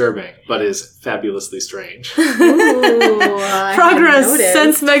disturbingly disturbing, but is fabulously strange. Ooh, I Progress hadn't noticed.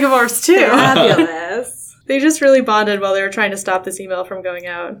 since Megamorphs 2. Fabulous. They just really bonded while they were trying to stop this email from going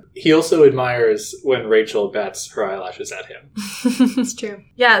out. He also admires when Rachel bats her eyelashes at him. It's true.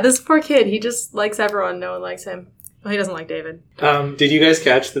 Yeah, this poor kid, he just likes everyone. No one likes him. Well, he doesn't like David. Did you guys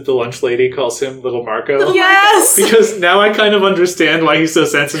catch that the lunch lady calls him Little Marco? Yes! Because now I kind of understand why he's so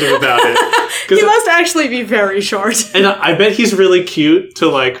sensitive about it. He must actually be very short. And I bet he's really cute to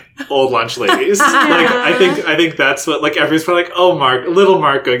like old lunch ladies. Like I think that's what like everyone's probably like, oh Little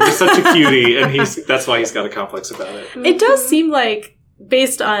Marco, you're such a cutie, and that's why he's got a complex about it. It does seem like,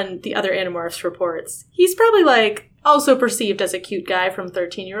 based on the other Animorphs reports, he's probably like also perceived as a cute guy from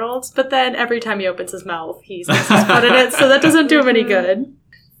 13-year-olds, but then every time he opens his mouth, he sticks his foot in it, so that doesn't do him any good.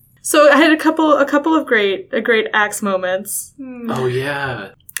 So I had a couple of great Axe moments. Oh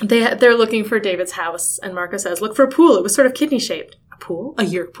yeah. They're looking for David's house, and Marco says, look for a pool. It was sort of kidney-shaped. A pool? A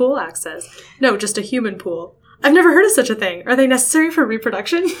Yeerk pool? Axe says. No, just a human pool. I've never heard of such a thing. Are they necessary for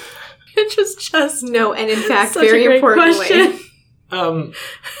reproduction? It's just No, and in fact, such a very great importantly, question.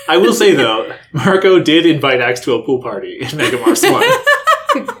 I will say though, Marco did invite Axe to a pool party in Megamorphs 1.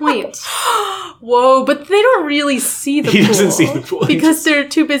 good point. Whoa, but they don't really see the He pool. doesn't see the pool. He because just- they're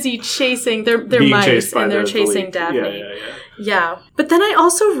too busy chasing. They're Being mice chased by and they're the chasing lead. Daphne. Yeah. Yeah. But then I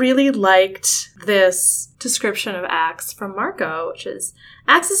also really liked this description of Axe from Marco, which is,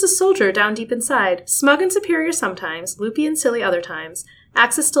 Axe is a soldier down deep inside, smug and superior sometimes, loopy and silly other times.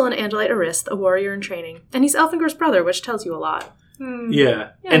 Axe is still an Andalite Arith, a warrior in training. And he's Elfingor's brother, which tells you a lot. Yeah. Yeah,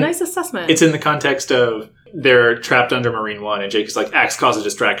 And nice assessment. it's in the context of they're trapped under Marine 1, and Jake is like, Axe cause a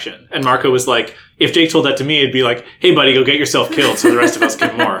distraction. And Marco was like, if Jake told that to me, it'd be like, hey buddy, go get yourself killed so the rest of us can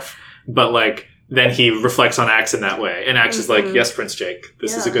morph. But like, then he reflects on Axe in that way. And Axe is like, yes, Prince Jake,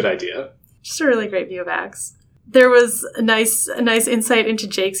 this is a Yeah. good idea. Just a really great view of Axe. There was a nice insight into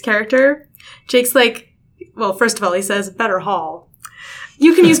Jake's character. Jake's like, well, first of all, he says, better haul.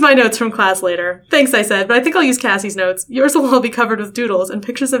 You can use my notes from class later. Thanks, I said, but I think I'll use Cassie's notes. Yours will all be covered with doodles and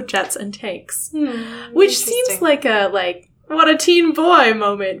pictures of jets and tanks. Which seems like what a teen boy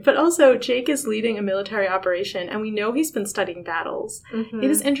moment. But also, Jake is leading a military operation, and we know he's been studying battles. Mm-hmm. It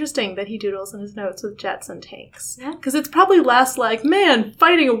is interesting that he doodles in his notes with jets and tanks. Because it's probably less like, man,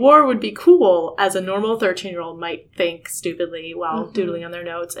 fighting a war would be cool, as a normal 13-year-old might think stupidly while doodling on their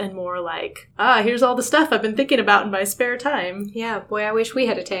notes, and more like, here's all the stuff I've been thinking about in my spare time. Yeah, boy, I wish we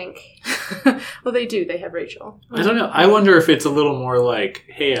had a tank. Well, they do. They have Rachel. I don't know. I wonder if it's a little more like,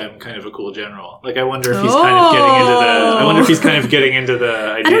 hey, I'm kind of a cool general. Like, I wonder if he's kind of getting into the... I wonder if he's kind of getting into the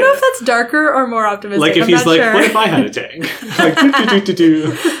idea. I don't know if that's darker or more optimistic. Like, if I'm he's not like, sure. what if I had a tank? Like,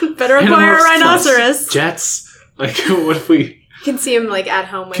 do. Better acquire a Animorphs plus rhinoceros. Jets. Like, what if we... You can see him like at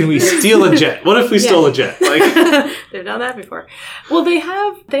home. With Can we his- steal a jet? What if we stole a jet? Like, They've done that before. Well, they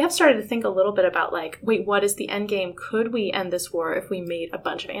have started to think a little bit about like, wait, what is the end game? Could we end this war if we made a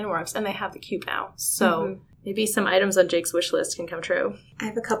bunch of Animorphs? And they have the cube now. So maybe some items on Jake's wish list can come true. I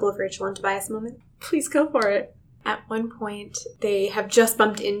have a couple of Rachel and Tobias moments. Please go for it. At one point, they have just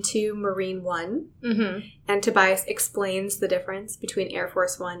bumped into Marine 1, and Tobias explains the difference between Air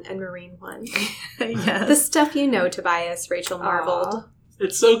Force 1 and Marine 1. Yes. The stuff you know, Tobias, Rachel marveled.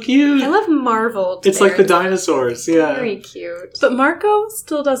 it's so cute. I love marveled. It's like the dinosaurs. Yeah. Very cute. But Marco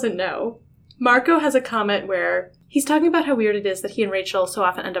still doesn't know. Marco has a comment where he's talking about how weird it is that he and Rachel so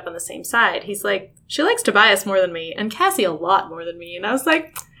often end up on the same side. He's like, she likes Tobias more than me, and Cassie a lot more than me. And I was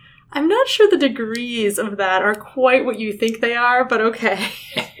like, I'm not sure the degrees of that are quite what you think they are, but okay.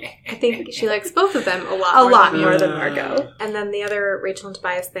 I think she likes both of them a lot A more lot than more me. than Marco. And then the other Rachel and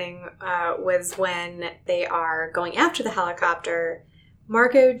Tobias thing was when they are going after the helicopter.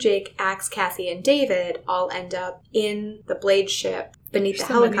 Marco, Jake, Axe, Cassie, and David all end up in the blade ship beneath There's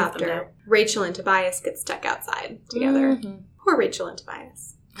the so many of them helicopter. Rachel and Tobias get stuck outside together. Poor Rachel and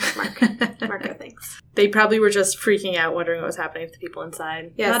Tobias. Marco thinks. They probably were just freaking out, wondering what was happening to the people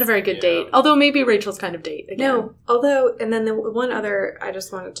inside. Yes. Not a very good Yeah. date. Although maybe Rachel's kind of date again. No, although, and then the one other I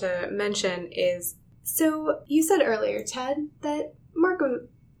just wanted to mention is, so you said earlier, Ted, that Marco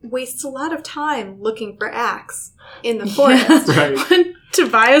wastes a lot of time looking for Axe in the forest. Right. When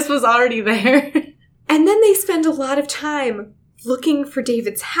Tobias was already there. And then they spend a lot of time looking for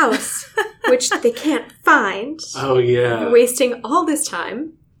David's house, which they can't find. Oh, yeah. They're wasting all this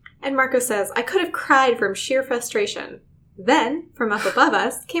time. And Marco says, I could have cried from sheer frustration. Then, from up above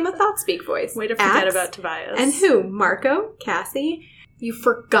us, came a thought-speak voice. Way to forget Axe? about Tobias. And who? Marco? Cassie? You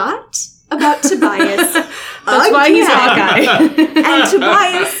forgot about Tobias. That's why he's again. Hawkeye. And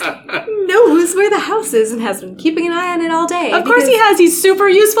Tobias knows where the house is and has been keeping an eye on it all day. Of course he has. He's super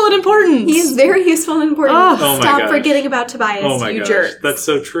useful and important. He is very useful and important. Oh my Stop gosh. forgetting about Tobias, Oh my you gosh, jerk. that's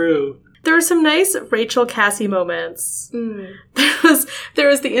so true. There were some nice Rachel Cassie moments. Mm. There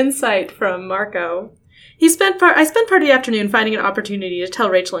was the insight from Marco. I spent part of the afternoon finding an opportunity to tell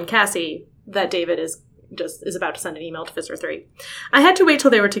Rachel and Cassie that David is about to send an email to Visitor 3. I had to wait till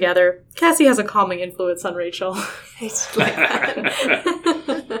they were together. Cassie has a calming influence on Rachel. I just like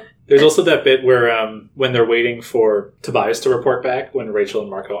that. There's also that bit where when they're waiting for Tobias to report back, when Rachel and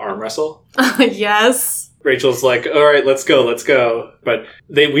Marco arm wrestle. Yes. Rachel's like, all right, let's go. But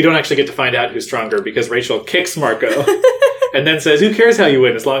we don't actually get to find out who's stronger because Rachel kicks Marco and then says, who cares how you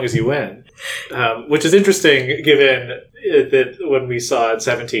win as long as you win? Which is interesting given that when we saw at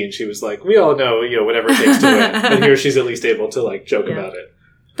 17, she was like, we all know, whatever it takes to win. And here she's at least able to joke about it.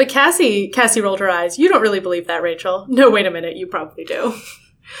 But Cassie rolled her eyes. You don't really believe that, Rachel. No, wait a minute. You probably do.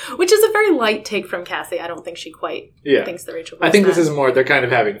 Which is a very light take from Cassie. I don't think she quite thinks that Rachel I think believes this is more, they're kind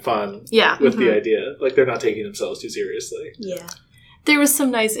of having fun with the idea. They're not taking themselves too seriously. Yeah. There was some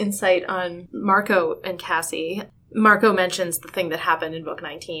nice insight on Marco and Cassie. Marco mentions the thing that happened in book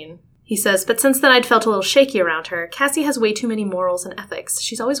 19. He says, but since then I'd felt a little shaky around her. Cassie has way too many morals and ethics.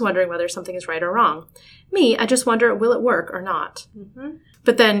 She's always wondering whether something is right or wrong. Me, I just wonder, will it work or not? Mm-hmm.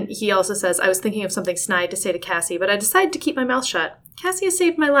 But then he also says, I was thinking of something snide to say to Cassie, but I decided to keep my mouth shut. Cassie has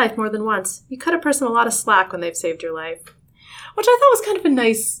saved my life more than once. You cut a person a lot of slack when they've saved your life. Which I thought was kind of a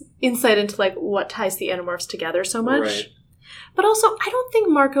nice insight into what ties the Animorphs together so much. Right. But also, I don't think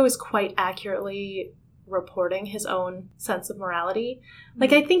Marco is quite accurately reporting his own sense of morality. I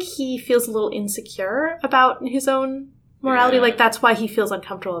think he feels a little insecure about his own morality. Yeah. That's why he feels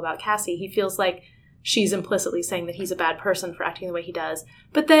uncomfortable about Cassie. He feels like she's implicitly saying that he's a bad person for acting the way he does.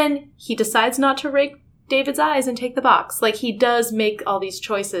 But then he decides not to rake David's eyes and take the box. He does make all these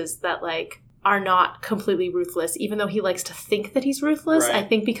choices that, are not completely ruthless, even though he likes to think that he's ruthless. Right. I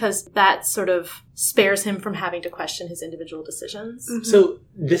think because that sort of spares him from having to question his individual decisions. Mm-hmm. So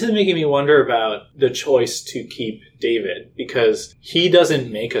this is making me wonder about the choice to keep David, because he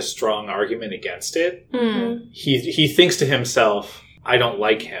doesn't make a strong argument against it. Mm. He thinks to himself, I don't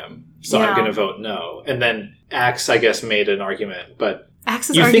like him, so I'm Yeah. going to vote no. And then Axe, I guess, made an argument, but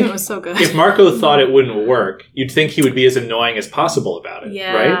Axe's You argument think was so good. if Marco thought it wouldn't work, you'd think he would be as annoying as possible about it,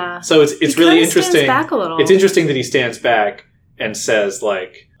 Yeah. right? So it's He really kinda stands interesting. back a little. It's interesting that he stands back and says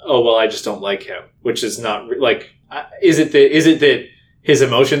oh well, I just don't like him, which is not is it that his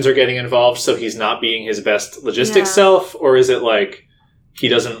emotions are getting involved, so he's not being his best logistic self, or is it he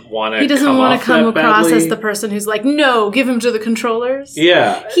doesn't want to? He doesn't want to come across badly? as the person who's no, give him to the controllers.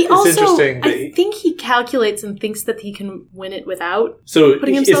 Yeah, He it's also, interesting. That I think he calculates and thinks that he can win it without. so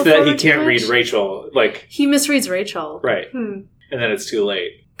putting it's himself that he forward too can't read much. Rachel, He misreads Rachel. right, Hmm. and then it's too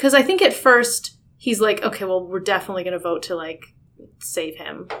late. Because I think at first he's okay, well, we're definitely going to vote to save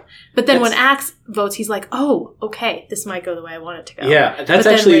him. But then when Axe votes, he's oh, okay, this might go the way I want it to go. Yeah, But that's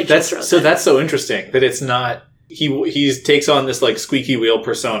then actually Rachel that's throws so it. that's so interesting that it's not he takes on this squeaky wheel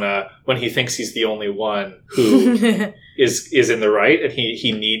persona when he thinks he's the only one who is in the right, and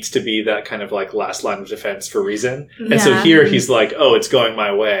he needs to be that kind of last line of defense for reason. And so Yeah. here he's oh, it's going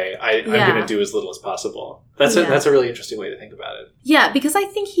my way. I'm Yeah. going to do as little as possible. That's Yeah. that's a really interesting way to think about it. Yeah, because I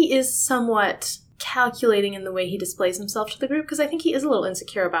think he is somewhat calculating in the way he displays himself to the group, because I think he is a little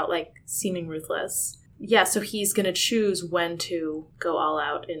insecure about seeming ruthless. Yeah, so he's going to choose when to go all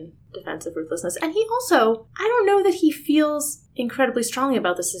out in defense of ruthlessness. And he also, I don't know that he feels incredibly strongly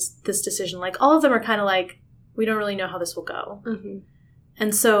about this decision. All of them are kind of we don't really know how this will go. Mm-hmm.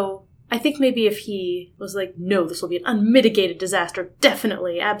 And so I think maybe if he was no, this will be an unmitigated disaster,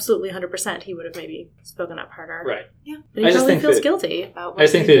 definitely, absolutely, 100%, he would have maybe spoken up harder. Right. Yeah. But he I just probably think feels that- guilty about what I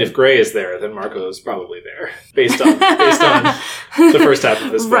just think he that if Gray is there, then Marco is probably there, based on the first half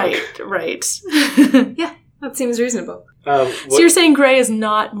of this book. Right. Yeah, that seems reasonable. So you're saying Gray is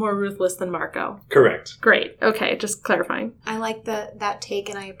not more ruthless than Marco? Correct. Great. Okay, just clarifying. I like that take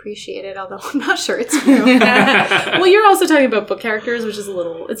and I appreciate it, although I'm not sure it's true. Well, you're also talking about book characters, which is a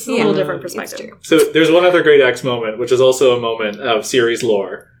little different It's perspective. true. So there's one other great X moment, which is also a moment of series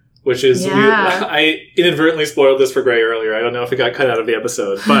lore, which is Yeah. I inadvertently spoiled this for Gray earlier. I don't know if it got cut out of the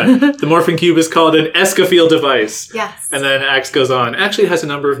episode, but the morphing cube is called an Escafil device. Yes. And then Axe goes on. Actually, it has a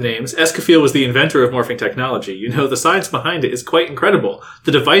number of names. Escafil was the inventor of morphing technology. The science behind it is quite incredible.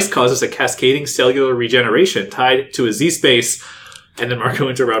 The device causes a cascading cellular regeneration tied to a Z-space. And then Marco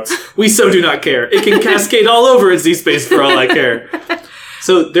interrupts. We so do not care. It can cascade all over its Z-space for all I care.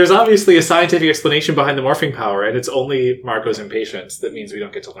 So there's obviously a scientific explanation behind the morphing power, and it's only Marco's impatience that means we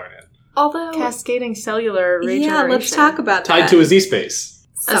don't get to learn it. Although, Cascading cellular regeneration. yeah, let's talk about that. Tied to a Z-space.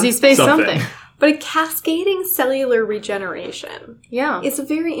 A Z-space something. But a cascading cellular regeneration Yeah. is a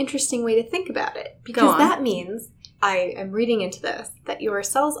very interesting way to think about it. Go Because on. that means, I am reading into this, that your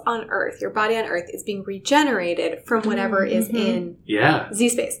cells on Earth, your body on Earth, is being regenerated from whatever is in Yeah.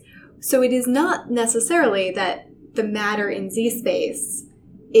 Z-space. So it is not necessarily that the matter in Z-space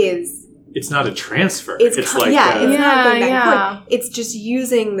is... It's not a transfer. It's It's not like going back and yeah. forth. It's just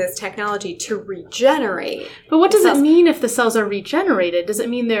using this technology to regenerate. But what does it cells. mean if the cells are regenerated? Does it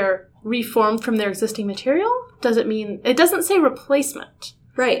mean they're reformed from their existing material? Does it mean... It doesn't say replacement.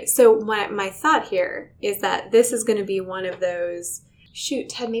 Right. So my thought here is that this is going to be one of those... Shoot,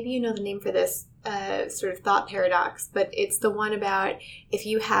 Ted, maybe you know the name for this sort of thought paradox, but it's the one about if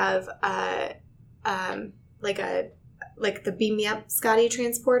you have like the Beam Me Up Scotty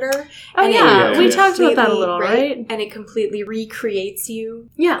transporter. Oh, and yeah. it We talked about that a completely- little, right? And it completely recreates you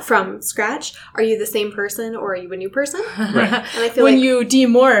Yeah. from scratch. Are you the same person or are you a new person? Right. And I feel When like... you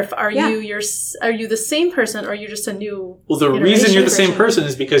demorph, are Yeah. you the same person or are you just a new... Well, the iteration reason you're the same version? person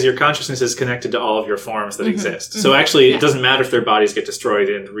is because your consciousness is connected to all of your forms that exist. So Mhm. actually, Yeah. it doesn't matter if their bodies get destroyed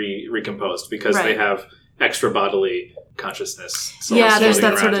and recomposed because they Right. have extra bodily consciousness. Yeah, there's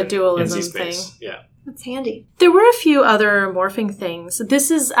floating that sort around of in dualism Z-space. thing. Yeah. That's handy. There were a few other morphing things.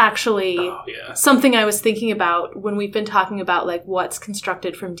 This is actually Oh, yeah. something I was thinking about when we've been talking about like what's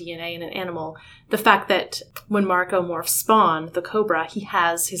constructed from DNA in an animal. The fact that when Marco morphs Spawn, the cobra, he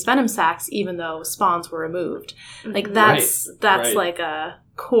has his venom sacs even though spawns were removed. Like that's right. like a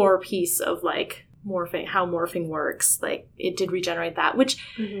core piece of like morphing, how morphing works. Like it did regenerate that, which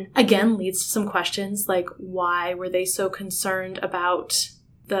again leads to some questions like why were they so concerned about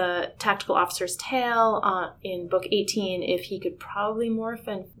the tactical officer's tail in book 18 if he could probably morph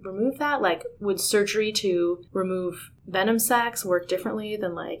and remove that? Like, would surgery to remove venom sacs work differently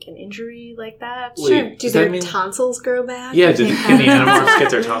than like an injury like that? Wait, Sure. Do does their that mean- tonsils grow back? Yeah, if they can the have- animorphs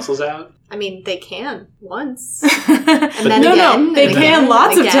get their tonsils out? I mean, they can once. and then no, again, no, they and can again,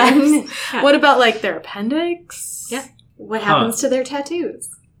 lots and of again. times. Yeah. What about like their appendix? Yeah. What happens to their tattoos?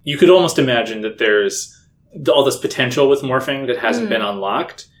 You could almost imagine that there's all this potential with morphing that hasn't been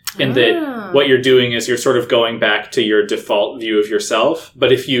unlocked. And Ah. that what you're doing is you're sort of going back to your default view of yourself.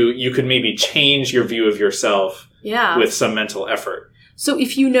 But if you could maybe change your view of yourself Yeah. with some mental effort. So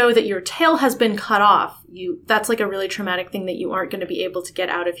if you know that your tail has been cut off, that's like a really traumatic thing that you aren't going to be able to get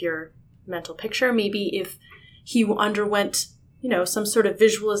out of your mental picture. Maybe if he underwent, some sort of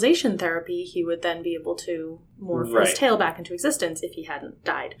visualization therapy, he would then be able to morph Right. his tail back into existence if he hadn't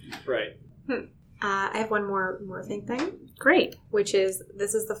died. Right. I have one more morphing thing, Great. which is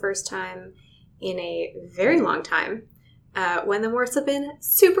this is the first time in a very long time when the morphs have been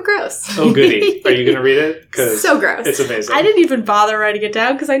super gross. Oh, goody. Are you going to read it? 'Cause So gross. It's amazing. I didn't even bother writing it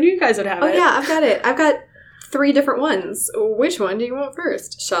down because I knew you guys would have Oh it. yeah, I've got it. I've got 3 different ones. Which one do you want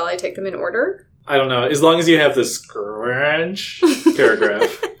first? Shall I take them in order? I don't know. As long as you have the scratch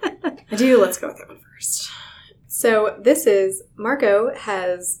paragraph. I do. Let's go with that one first. So this is Marco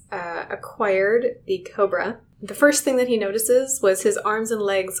has acquired the cobra. The first thing that he notices was his arms and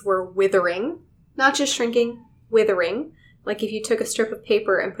legs were withering, not just shrinking, withering. Like if you took a strip of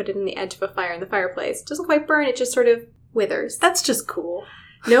paper and put it in the edge of a fire in the fireplace, it doesn't quite burn; it just sort of withers. That's just cool.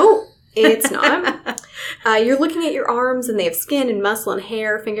 No, it's not. You're looking at your arms, and they have skin and muscle and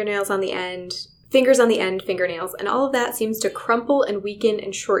hair, fingernails on the end, fingers on the end, fingernails, and all of that seems to crumple and weaken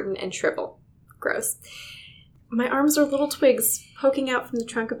and shorten and shrivel. Gross. My arms are little twigs poking out from the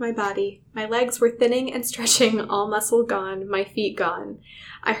trunk of my body. My legs were thinning and stretching, all muscle gone, my feet gone.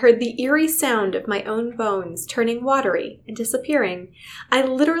 I heard the eerie sound of my own bones turning watery and disappearing. I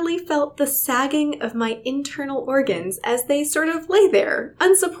literally felt the sagging of my internal organs as they sort of lay there,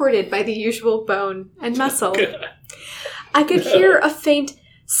 unsupported by the usual bone and muscle. I could hear a faint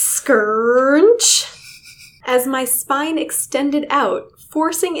scrunch as my spine extended out,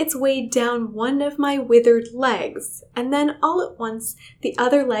 forcing its way down one of my withered legs. And then all at once, the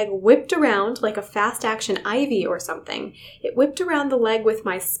other leg whipped around like a fast-action ivy or something. It whipped around the leg with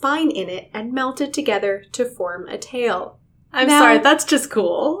my spine in it and melted together to form a tail. I'm Now- sorry, that's just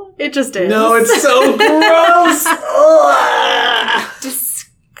cool. It just is. No, it's so gross. Ugh.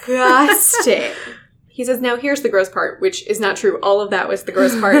 Disgusting. He says, now here's the gross part, which is not true. All of that was the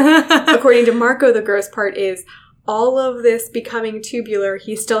gross part. According to Marco, the gross part is all of this becoming tubular,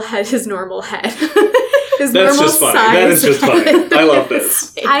 he still had his normal head. His That's normal just funny. size That is just funny. head. I love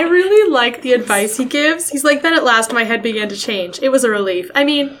this. I really like the advice he gives. He's like, then at last my head began to change. It was a relief. I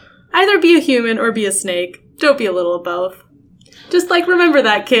mean, either be a human or be a snake. Don't be a little of both. Just remember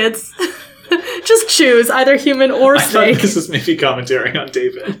that, kids. Just choose either human or I thought snake. this was maybe commentary on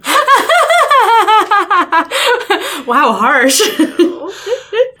David. Wow, harsh.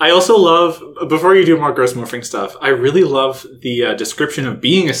 I also love, before you do more gross morphing stuff, I really love the description of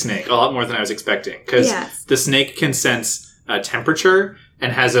being a snake a lot more than I was expecting. Because Yes. the snake can sense temperature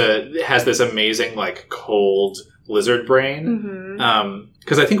and has this amazing, like, cold lizard brain.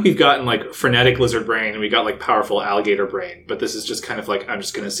 Because I think we've gotten, like, frenetic lizard brain and we got, like, powerful alligator brain. But this is just kind of like, I'm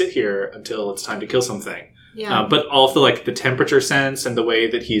just going to sit here until it's time to kill something. Yeah. But also, like, the temperature sense and the way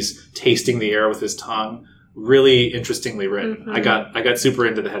that he's tasting the air with his tongue, really interestingly written. I got super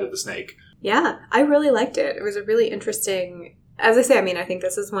into the head of the snake. Yeah, I really liked it. It was a really interesting... As I say, I mean, I think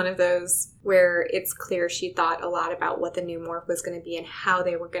this is one of those where it's clear she thought a lot about what the new morph was going to be and how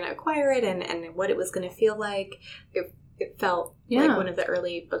they were going to acquire it and what it was going to feel like. It felt like one of the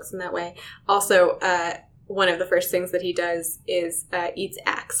early books in that way. Also, one of the first things that he does is eats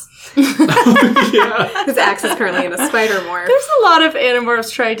Axe. Yeah. Because Axe is currently in a spider morph. There's a lot of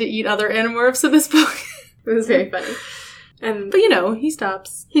animorphs trying to eat other animorphs in this book. It was very funny. But, you know, he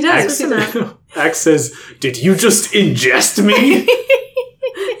stops. He does. Axe says, "Did you just ingest me?"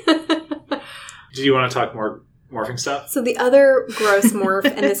 Do you want to talk more morphing stuff? So the other gross morph,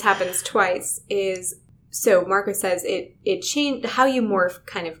 and this happens twice, is... So Marco says it changed... How you morph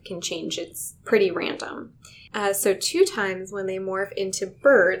kind of can change. It's pretty random. So 2 times when they morph into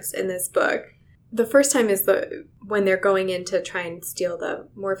birds in this book, the first time is when they're going in to try and steal the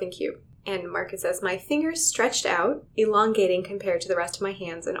morphing cube. And Marcus says, "My fingers stretched out, elongating compared to the rest of my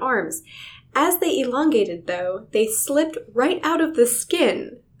hands and arms. As they elongated, though, they slipped right out of the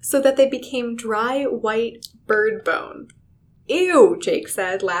skin, so that they became dry, white bird bone." "Ew," Jake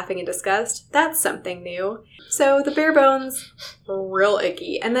said, laughing in disgust. "That's something new." So the bare bones, real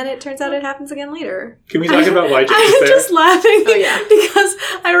icky. And then it turns out it happens again later. Can we talk about why Jake is I'm there? just laughing Oh, yeah. because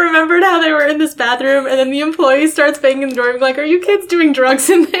I remembered how they were in this bathroom and then the employee starts banging the door and being like, "Are you kids doing drugs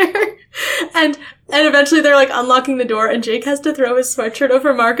in there?" And eventually they're like unlocking the door and Jake has to throw his sweatshirt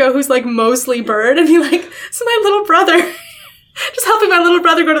over Marco, who's like mostly bird, and be like, "It's my little brother." Just helping my little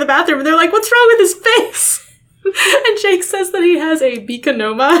brother go to the bathroom. And they're like, "What's wrong with his face?" And Jake says that he has a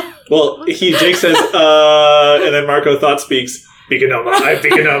beaconoma. Well, Jake says, and then Marco thought speaks, "Beaconoma, I have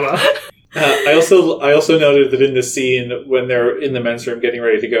beaconoma." I also noted that in this scene, when they're in the men's room getting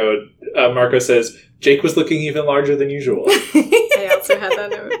ready to go, Marco says, "Jake was looking even larger than usual." I also had that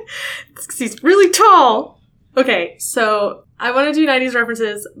note. It's 'cause he's really tall. Okay, so I want to do 90s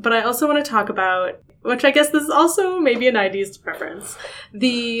references, but I also want to talk about, which I guess this is also maybe a 90s preference,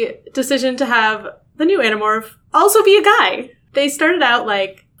 the decision to have the new Animorph also be a guy. They started out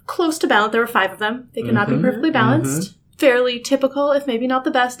like close to balanced. There were 5 of them. They could not be perfectly balanced. Fairly typical, if maybe not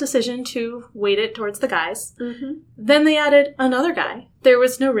the best decision to weight it towards the guys. Then they added another guy. There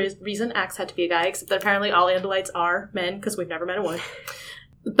was no reason Axe had to be a guy, except that apparently all Andalites are men, because we've never met a woman.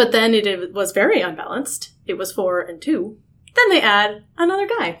 But then it was very unbalanced. It was 4 and 2. Then they add another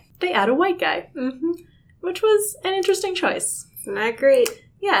guy. They add a white guy. Which was an interesting choice. Not great.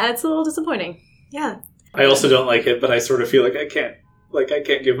 Yeah, it's a little disappointing. Yeah. I also don't like it, but I sort of feel like I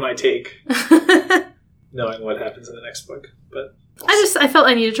can't give my take, knowing what happens in the next book. But I felt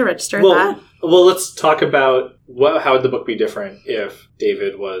I needed to register that. Well, let's talk about how would the book be different if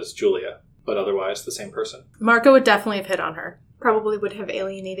David was Julia, but otherwise the same person. Marco would definitely have hit on her. Probably would have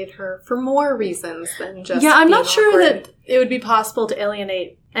alienated her for more reasons than just Yeah, I'm being not sure awkward. that it would be possible to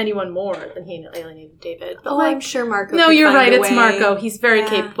alienate anyone more than he alienated David. But I'm sure Marco no, could find right. a It's way. Marco. He's very Yeah.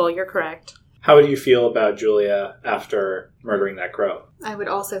 capable. You're correct. How would you feel about Julia after murdering that crow? I would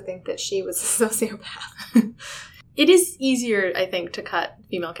also think that she was a sociopath. It is easier, I think, to cut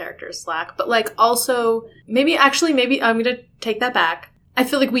female characters slack. But, like, also, maybe I'm going to take that back. I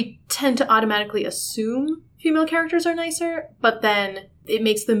feel like we tend to automatically assume female characters are nicer, but then it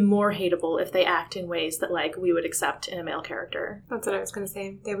makes them more hateable if they act in ways that, like, we would accept in a male character. That's what I was going to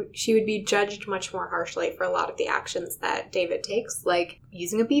say. She would be judged much more harshly for a lot of the actions that David takes, like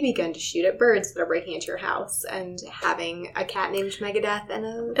using a BB gun to shoot at birds that are breaking into your house and having a cat named Megadeth and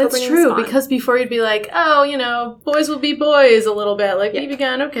a cobra It's named true, Spawn. because before you'd be like, oh, you know, boys will be boys a little bit. Like, BB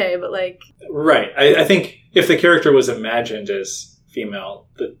gun, okay, but, like... Right. I think if the character was imagined as female,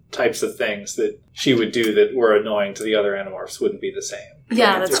 the types of things that she would do that were annoying to the other Animorphs wouldn't be the same.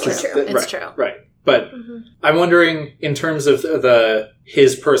 Yeah, that's true. It's right, true. Right. But I'm wondering, in terms of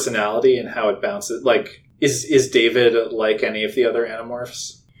his personality and how it bounces, like, is David like any of the other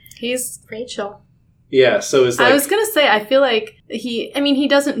Animorphs? He's... Rachel. Yeah, so is like... I was going to say, I feel like he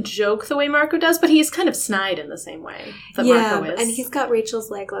doesn't joke the way Marco does, but he's kind of snide in the same way that Marco is. And he's got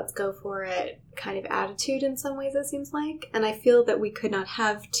Rachel's like, let's go for it kind of attitude in some ways, it seems like. And I feel that we could not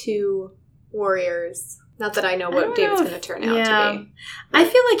have 2 warriors. Not that I know I what don't David's know going to if- turn out yeah. to be. I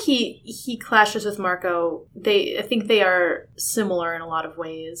feel like he clashes with Marco. I think they are similar in a lot of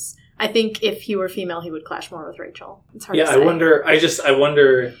ways. I think if he were female, he would clash more with Rachel. It's hard to say. I wonder.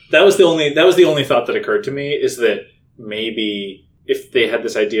 That was the only thought that occurred to me, is that maybe if they had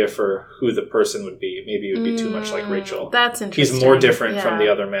this idea for who the person would be, maybe it would be too much like Rachel. That's interesting. He's more different from the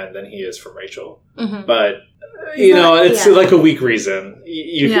Yeah. other men than he is from Rachel. Mhm. But it's yeah. like a weak reason.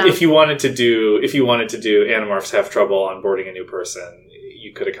 Yeah. If you wanted to do Animorphs have trouble onboarding a new person,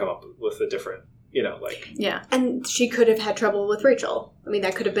 you could have come up with a different, Yeah. And she could have had trouble with Rachel. I mean,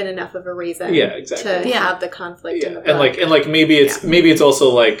 that could have been enough of a reason Yeah, exactly. to Yeah. have the conflict in the book. and maybe it's also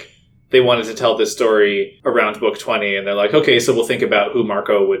like they wanted to tell this story around book 20, and they're like, okay, so we'll think about who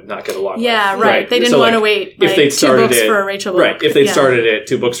Marco would not get along Yeah, with. right. They didn't So, want to wait if they'd 2 started books it- for a Rachel book. Right. If they'd Yeah. started it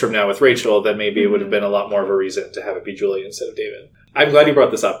 2 books from now with Rachel, then maybe it would have been a lot more of a reason to have it be Julie instead of David. I'm glad you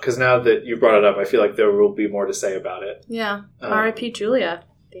brought this up, because now that you brought it up, I feel like there will be more to say about it. Yeah. R.I.P. Julia,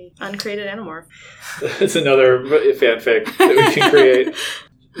 the uncreated Animorph. It's another fanfic that we can create.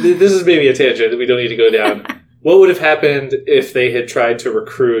 This is maybe a tangent that we don't need to go down. What would have happened if they had tried to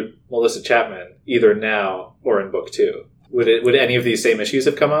recruit Melissa Chapman, either now or in book 2? Would any of these same issues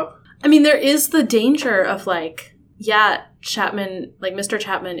have come up? I mean, there is the danger of Chapman, Mr.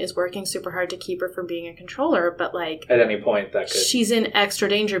 Chapman is working super hard to keep her from being a controller, but At any point, that could. she's in extra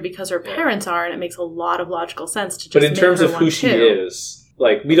danger because her parents are, and it makes a lot of logical sense to just But in make terms her of who one she too. is,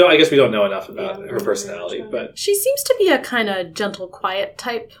 I guess we don't know enough about Yeah, her personality, but She seems to be a kind of gentle, quiet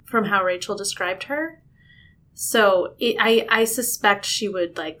type from how Rachel described her. So I suspect she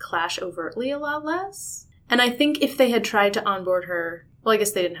would clash overtly a lot less. And I think if they had tried to onboard her, well, I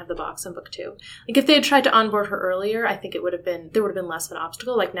guess they didn't have the box in book 2. If they had tried to onboard her earlier, I think there would have been less of an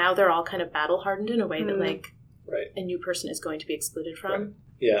obstacle. Now they're all kind of battle hardened in a way that Right. a new person is going to be excluded from. Right.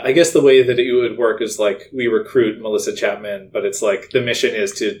 Yeah, I guess the way that it would work is we recruit Melissa Chapman, but it's the mission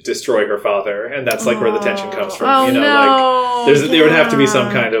is to destroy her father, and that's where the tension comes from. Oh, no. There would have to be some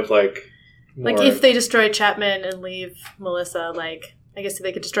Yeah. kind of more, if they destroy Chapman and leave Melissa, I guess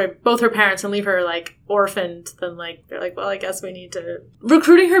they could destroy both her parents and leave her orphaned, then they're well, I guess we need to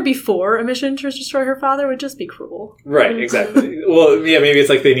recruiting her before a mission to destroy her father would just be cruel. Right, exactly. Well, yeah, maybe it's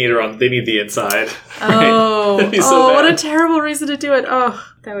they need the inside. Oh, That'd be so what a bad. terrible reason to do it. Oh,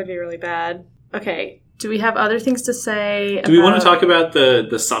 that would be really bad. Okay, do we have other things to say? Do we want to talk about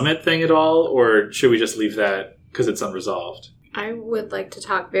the summit thing at all, or should we just leave that because it's unresolved? I would like to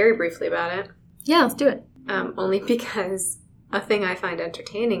talk very briefly about it. Yeah, let's do it. Only because a thing I find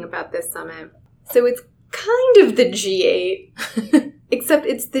entertaining about this summit. So it's kind of the G8, except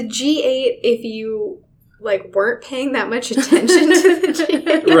it's the G8 if you weren't paying that much attention to the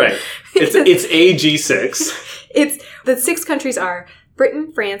G8. Right. It's a G6. It's the 6 countries are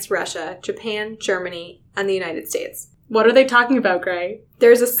Britain, France, Russia, Japan, Germany, and the United States. What are they talking about, Gray?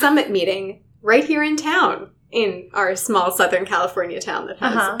 There's a summit meeting right here in town, in our small Southern California town that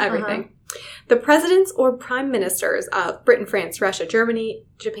has everything. The presidents or prime ministers of Britain, France, Russia, Germany,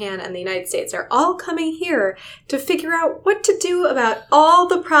 Japan, and the United States are all coming here to figure out what to do about all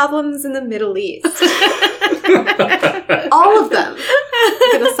the problems in the Middle East. All of them.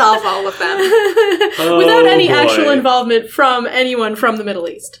 We're going to solve all of them. Without any boy. actual involvement from anyone from the Middle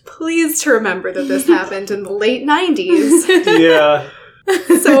East. Please to remember that this happened in the late 90s. Yeah.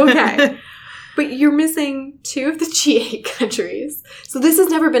 So, okay. But you're missing 2 of the G8 countries. So this has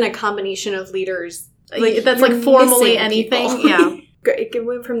never been a combination of leaders. That's you're formally missing anything. people. Yeah. It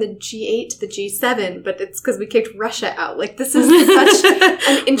went from the G8 to the G7, but it's because we kicked Russia out. This is such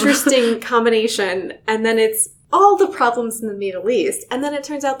an interesting combination. And then it's all the problems in the Middle East. And then it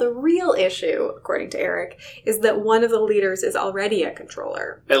turns out the real issue, according to Eric, is that one of the leaders is already a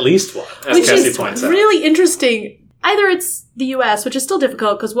controller. At least one, as Which Cassie is points out. really interesting. Either it's the U.S., which is still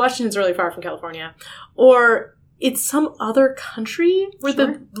difficult because Washington's really far from California, or it's some other country where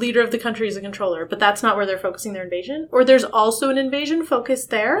the leader of the country is a controller, but that's not where they're focusing their invasion. Or there's also an invasion focus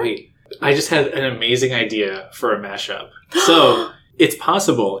there. Wait, I just had an amazing idea for a mashup. So it's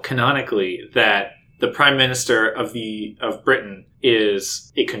possible, canonically, that the Prime Minister of Britain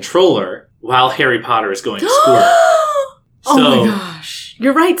is a controller while Harry Potter is going to school. Oh my gosh.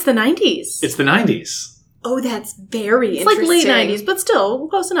 You're right, it's the 90s. It's the 90s. Oh, that's very It's interesting. late 90s, but still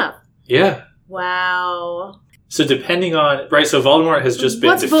close enough. Yeah. Wow. So depending on... Right, so Voldemort has just been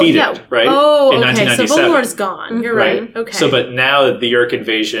What's defeated, right? Oh, in okay, so 1997. Voldemort is gone. You're right. Okay. So, but now the Yeerk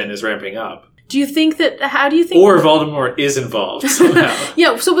invasion is ramping up. do you think that... How do you think... Or Voldemort is involved somehow.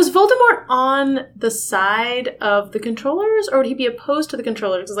 Yeah, so was Voldemort on the side of the controllers, or would he be opposed to the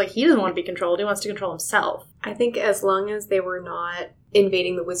controllers? Because, he doesn't want to be controlled. He wants to control himself. I think as long as they were not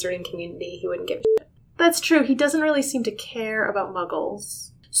invading the wizarding community, he wouldn't give a shit. That's true. He doesn't really seem to care about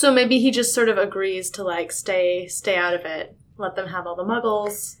muggles. So maybe he just sort of agrees to, like, stay out of it. Let them have all the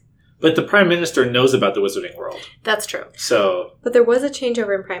muggles. But the Prime Minister knows about the Wizarding World. That's true. So... But there was a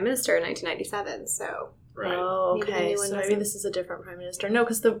changeover in Prime Minister in 1997, so... Right. Oh, Maybe the okay. new one So maybe doesn't. this is a different Prime Minister. No,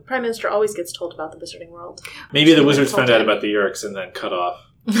 because the Prime Minister always gets told about the Wizarding World. Maybe the She wizards told found out him. about the Yeerks and then cut off.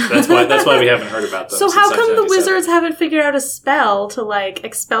 That's why we haven't heard about them. So since how come the 1997. wizards haven't figured out a spell to, like,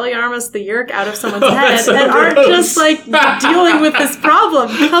 Expelliarmus the Yeerk out of someone's Oh, head that's so and aren't gross. just, like, dealing with this problem?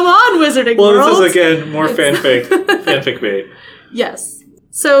 Come on, Wizarding Well, World! this is, again, more fanfic bait. Yes.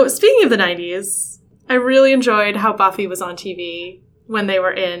 So, speaking of the 90s, I really enjoyed how Buffy was on TV when they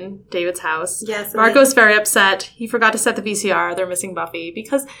were in David's house. Yes. Marco's very upset. He forgot to set the VCR. They're missing Buffy.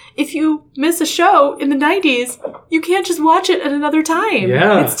 Because if you miss a show in the 90s, you can't just watch it at another time.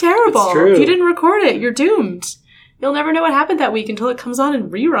 Yeah, It's terrible. it's true. If you didn't record it, you're doomed. You'll never know what happened that week until it comes on in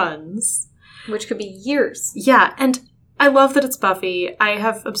reruns. Which could be years. Yeah, and I love that it's Buffy. I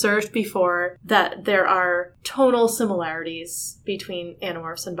have observed before that there are tonal similarities between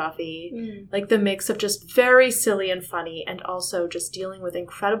Animorphs and Buffy. Like the mix of just very silly and funny and also just dealing with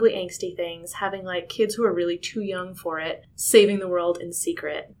incredibly angsty things, having like kids who are really too young for it, saving the world in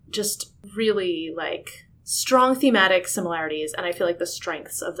secret. Just really like strong thematic similarities, and I feel like the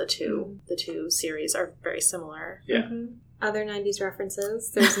strengths of the two series are very similar. Yeah. Mm-hmm. Other 90s references.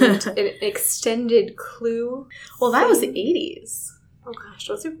 There's an extended Clue. Well, that was the 80s. Oh gosh,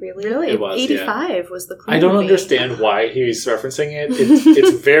 was it really? Really? It was, 85 was the Clue I don't movie. understand why he's referencing it.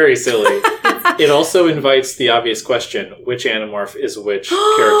 It's very silly. It also invites the obvious question, which Animorph is which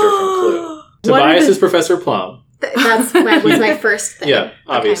character from Clue? What are Tobias the- is Professor Plum. Was my first thing. Yeah,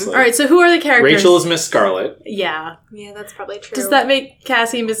 obviously. All right, so who are the characters? Rachel is Miss Scarlet. Yeah. Yeah, that's probably true. Does that make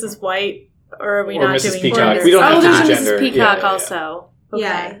Cassie Mrs. White, or are we Or not Mrs. doing Peacock. Or We don't oh, have to there's do Mrs. gender. Peacock Yeah, yeah. also. Okay.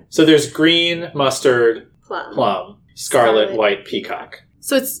 Yeah. So there's green, mustard, Plum. plum, scarlet, Scarlet. white, peacock.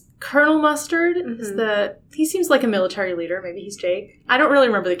 So it's Colonel Mustard is Mhm. he seems like a military leader. Maybe he's Jake. I don't really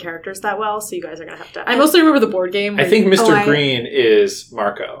remember the characters that well, so you guys are going to have to... I mostly remember the board game. I think Mr. Oh, I- Green is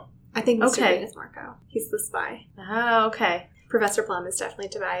Marco. I think Mr. Okay. Green is Marco. He's the spy. Oh, okay. Professor Plum is definitely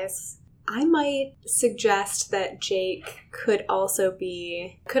Tobias. I might suggest that Jake could also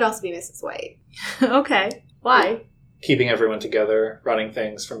be Mrs. White. Okay. Why? Keeping everyone together, running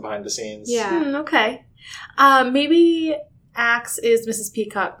things from behind the scenes. Yeah. Okay. Maybe Axe is Mrs.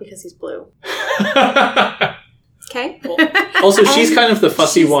 Peacock because he's blue. Okay. Also, she's kind of the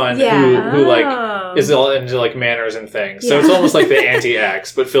fussy one yeah. who like Oh. is all into like manners and things. So Yeah. it's almost like the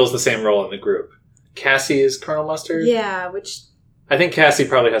anti-Axe, but fills the same role in the group. Cassie is Colonel Mustard. Yeah, which I think Cassie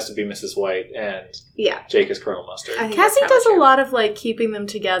probably has to be Mrs. White, and yeah. Jake is Colonel Mustard. I think Cassie that's does probably a true. lot of like keeping them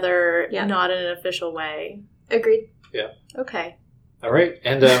together, Yeah. not in an official way. Agreed. Okay. All right,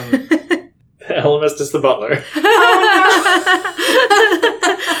 and Ellimist is the butler.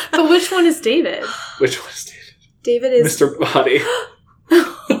 But which one is David? Which one is David is Mr. Body?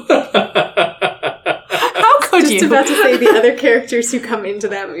 How could just you? about to say the other characters who come into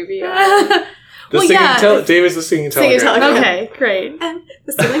that movie. The Well, singing yeah, David's the singing Singing telegram. telegram. Okay, great.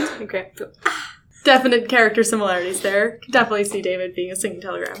 The singing telegram. Definite character similarities there. Could definitely see David being a singing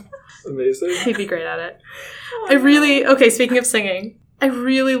telegram. Amazing. He'd be great at it. Okay, speaking of singing, I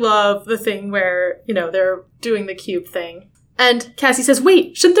really love the thing where, they're doing the cube thing. And Cassie says,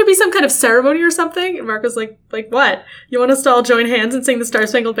 wait, shouldn't there be some kind of ceremony or something? And Marco's like what? You want us to all join hands and sing the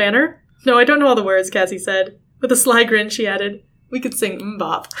Star-Spangled Banner? No, I don't know all the words, Cassie said. With a sly grin, she added, we could sing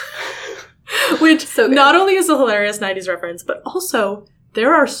Mbop. Which So good. not only is a hilarious 90s reference, but also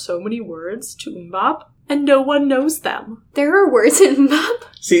there are so many words to Mbop, and no one knows them. There are words in Mbop.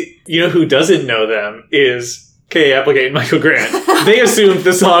 See, you know who doesn't know them is K. Applegate and Michael Grant. They assumed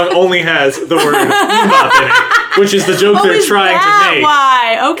the song only has the word Mbop in it, which is the joke they're is trying that to make.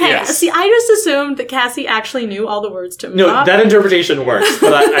 Why? Okay. Yes. See, I just assumed that Cassie actually knew all the words to Mbop. No, that interpretation works,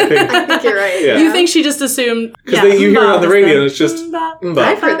 but I think... I think you're right. Yeah. You think she just assumed... Because you hear it on the radio and it's just Mbop.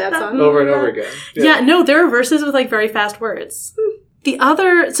 I've heard that song. over and over again. Yeah, no, there are verses with, very fast words.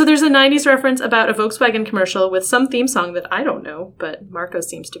 So there's a 90s reference about a Volkswagen commercial with some theme song that I don't know, but Marco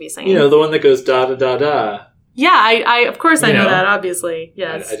seems to be singing. You know, the one that goes da-da-da-da. Yeah, I of course I You know know. that, obviously.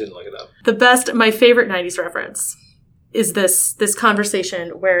 Yes. I didn't look it up. My favorite 90s reference is this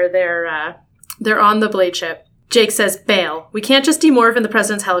conversation where they're on the Blade ship. Jake says, bail. We can't just demorph in the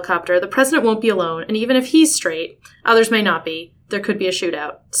president's helicopter. The president won't be alone, and even if he's straight, others may not be. There could be a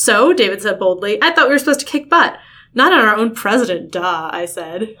shootout. So, David said boldly, I thought we were supposed to kick butt. Not on our own president, duh, I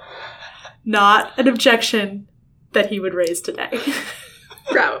said. Not an objection that he would raise today.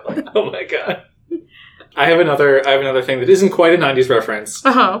 Probably. Oh my god. I have another thing that isn't quite a 90s reference.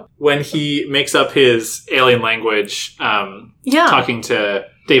 Uh-huh. When he makes up his alien language, talking to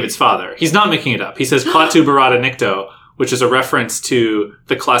David's father. He's not making it up. He says Klaatu Barada Nikto, which is a reference to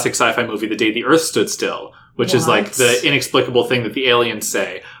the classic sci-fi movie The Day the Earth Stood Still, which is like the inexplicable thing that the aliens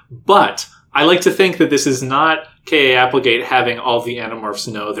say. But I like to think that this is not K.A. Applegate having all the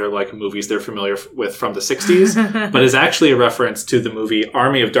Animorphs know they're like movies they're familiar with from the 60s, but is actually a reference to the movie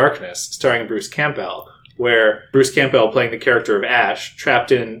Army of Darkness, starring Bruce Campbell, where Bruce Campbell, playing the character of Ash,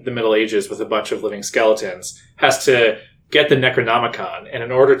 trapped in the Middle Ages with a bunch of living skeletons, has to get the Necronomicon, and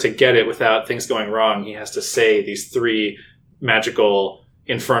in order to get it without things going wrong, he has to say these 3 magical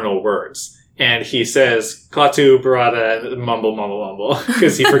infernal words. And he says, Klaatu, Barada, mumble, mumble, mumble,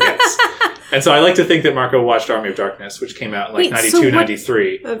 because he forgets. And so I like to think that Marco watched Army of Darkness, which came out in like 92,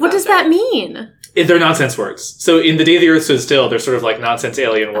 93. What does that mean? They're nonsense words. So in The Day the Earth Stood Still, they're sort of like nonsense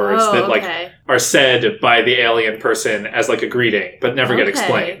alien words that like are said by the alien person as like a greeting, but never get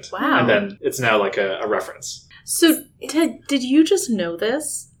explained. Wow. And then it's now like a reference. So, Ted, did you just know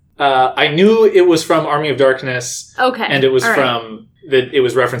this? I knew it was from Army of Darkness. Okay. And it was from... that it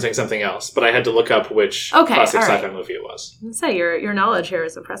was referencing something else, but I had to look up which classic sci-fi movie it was. I was gonna say, your knowledge here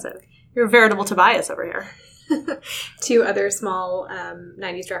is impressive. You're a veritable Tobias over here. 2 other small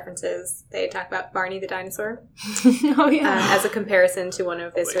 90s references. They talk about Barney the dinosaur. Oh, yeah. As a comparison to one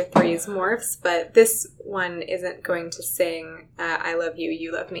of Visser 3's morphs, but this one isn't going to sing I love you,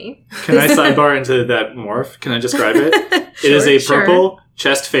 you love me. Can I sidebar into that morph? Can I describe it? It is a purple,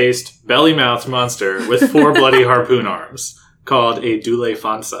 chest-faced, belly-mouthed monster with 4 bloody harpoon arms called a Dule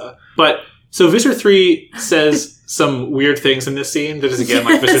Fansa. But, so Visser 3 says some weird things in this scene that is, again,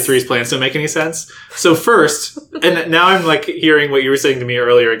 like Visser 3's plans don't make any sense. So first, and now I'm like hearing what you were saying to me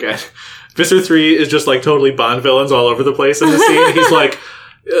earlier again, Visser 3 is just like totally Bond villains all over the place in this scene. He's like,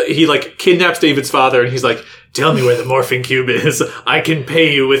 he like kidnaps David's father and he's like, tell me where the morphing cube is. I can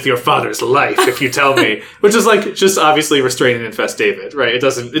pay you with your father's life if you tell me. Which is like, just obviously restrain and infest David, right? It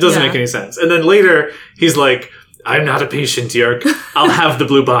doesn't make any sense. And then later, he's like, I'm not a patient, Yerk. I'll have the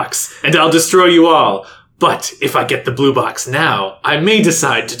blue box, and I'll destroy you all. But if I get the blue box now, I may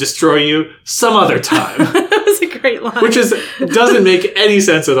decide to destroy you some other time. That was a great line. Which doesn't make any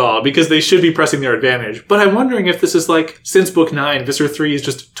sense at all, because they should be pressing their advantage. But I'm wondering if this is like, since book 9, Visser 3 is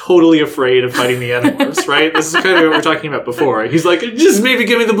just totally afraid of fighting the Animorphs, right? This is kind of what we were talking about before. He's like, just maybe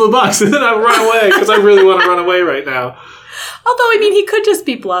give me the blue box, and then I'll run away, because I really want to run away right now. Although, I mean, he could just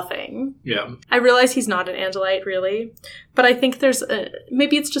be bluffing. Yeah. I realize he's not an Andalite, really. But I think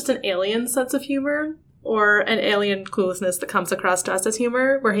maybe it's just an alien sense of humor, or an alien cluelessness that comes across to us as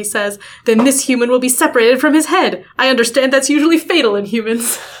humor, where he says, then this human will be separated from his head. I understand that's usually fatal in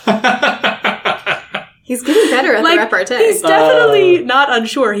humans. He's getting better at the repartee. He's definitely not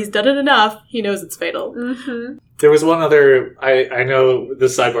unsure. He's done it enough. He knows it's fatal. Mm-hmm. There was one other, I know the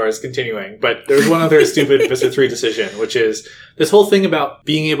sidebar is continuing, but there was one other stupid Visser 3 decision, which is this whole thing about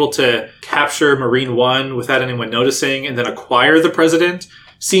being able to capture Marine One without anyone noticing and then acquire the president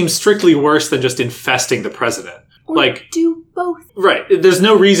seems strictly worse than just infesting the president. Or like, do both. Right. There's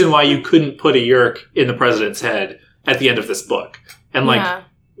no reason why you couldn't put a Yerk in the president's head at the end of this book. And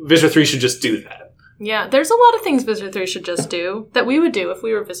Visser 3 should just do that. Yeah, there's a lot of things Visser 3 should just do that we would do if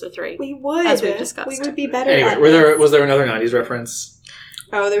we were Visser 3. We would. As we've discussed. We would be better anyway, was there another 90s reference?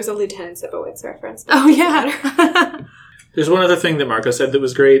 Oh, there's a Lieutenant Sipowicz reference. Oh, yeah. There's one other thing that Marco said that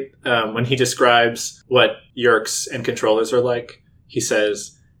was great. When he describes what Yerks and controllers are like, he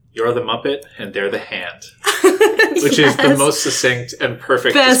says, you're the Muppet and they're the hand. Which is the most succinct and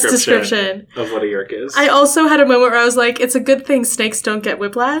perfect description of what a Yerk is. I also had a moment where I was like, it's a good thing snakes don't get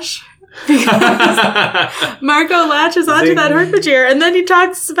whiplash. Because Marco latches onto that Herkmajir, and then he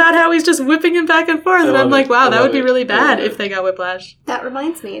talks about how he's just whipping him back and forth, and I'm like, wow, that would be really bad if they got whiplash. That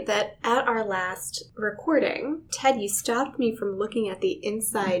reminds me that at our last recording, Ted, you stopped me from looking at the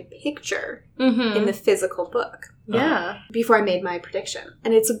inside picture in the physical book. Yeah. Before I made my prediction.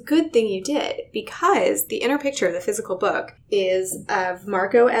 And it's a good thing you did, because the inner picture of the physical book is of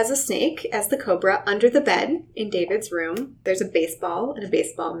Marco as a snake, as the cobra, under the bed in David's room. There's a baseball and a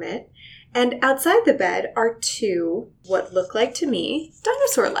baseball mitt. And outside the bed are 2, what look like to me,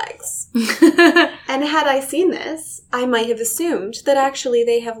 dinosaur legs. And had I seen this, I might have assumed that actually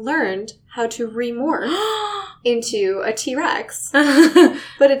they have learned how to remorph into a T-Rex.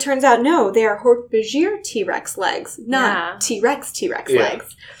 But it turns out, no, they are Herkmajir T-Rex legs, not T-Rex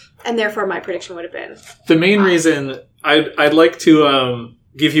legs. And therefore my prediction would have been... The main reason I'd like to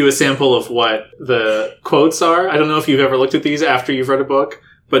give you a sample of what the quotes are. I don't know if you've ever looked at these after you've read a book.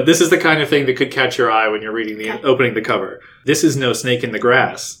 But this is the kind of thing that could catch your eye when you're reading opening the cover. This is no snake in the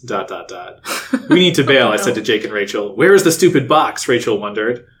grass, ... We need to bail, I said to Jake and Rachel. Where is the stupid box? Rachel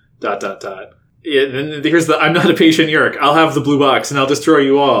wondered, ... Yeah, then here's the, I'm not a patient Yeerk. I'll have the blue box and I'll destroy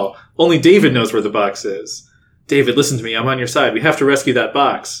you all. Only David knows where the box is. David, listen to me. I'm on your side. We have to rescue that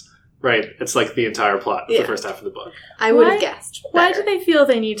box. Right. It's like the entire plot of the first half of the book. I would have guessed. Why do they feel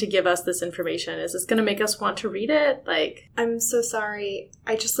they need to give us this information? Is this going to make us want to read it? Like, I'm so sorry.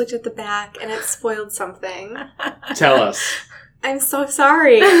 I just looked at the back and it spoiled something. Tell us. I'm so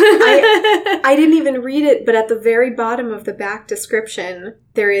sorry. I didn't even read it, but at the very bottom of the back description,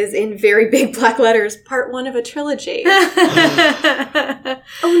 there is in very big black letters, part 1 of a trilogy.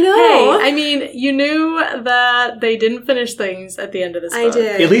 Oh no! Hey, I mean, you knew that they didn't finish things at the end of this book. I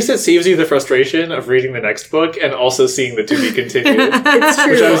did. At least it saves you the frustration of reading the next book and also seeing the to be continued. It's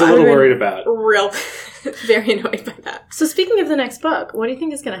true. Which I was a little worried about. Very annoyed by that. So speaking of the next book, what do you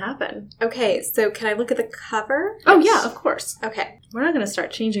think is going to happen? Okay, so can I look at the cover? Oh yeah, of course. Okay. We're not going to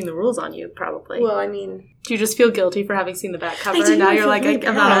start changing the rules on you, probably. Well, I mean... Do you just feel guilty for having seen the back cover? I do. And now I you're feel like, really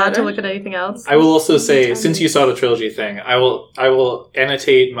I'm not bad. allowed to look at anything else? I will also say, since you saw the trilogy thing, I will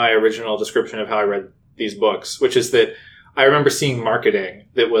annotate my original description of how I read these books, which is that I remember seeing marketing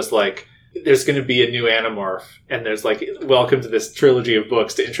that was like, there's going to be a new Animorph, and there's like, welcome to this trilogy of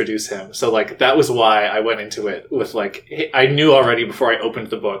books to introduce him. So like, that was why I went into it with like, I knew already before I opened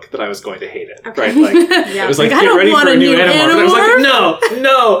the book that I was going to hate it. Okay. Right? Like, Yeah. it was like, Like, I get don't ready want for a a new new Animorph. And I was like,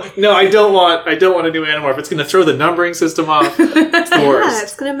 Animorph. no, I don't want a new Animorph. It's going to throw the numbering system off. It's the Yeah, worst.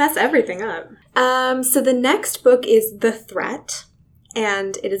 it's going to mess everything up. So the next book is The Threat,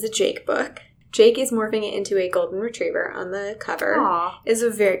 and it is a Jake book. Jake is morphing it into a golden retriever on the cover. Aw. Is a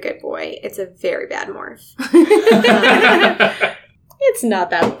very good boy. It's a very bad morph. It's not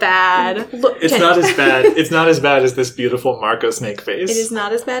that bad. Look, It's not as bad. It's not as bad as this beautiful Marco snake face. It is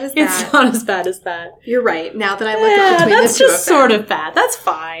not as bad as that. It's not as bad as that. You're right. Now that I look at between that's the two just of them, sort of bad. That's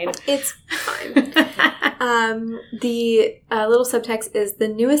fine. it's fine. The little subtext is the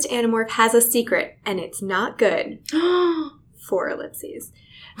newest Animorph has a secret, and it's not good for ellipses.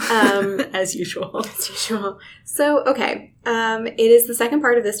 As usual. As usual. So, okay. It is the second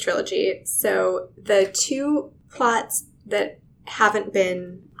part of this trilogy. So the two plots that haven't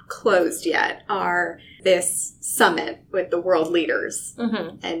been closed yet are this summit with the world leaders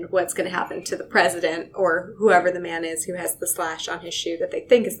and what's going to happen to the president or whoever the man is who has the slash on his shoe that they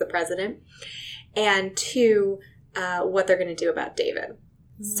think is the president. And 2, what they're going to do about David.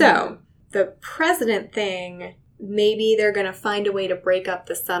 So the president thing, maybe they're going to find a way to break up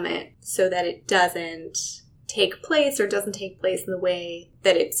the summit so that it doesn't take place or doesn't take place in the way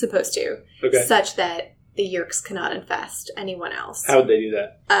that it's supposed to. Okay. Such that the Yeerks cannot infest anyone else. How would they do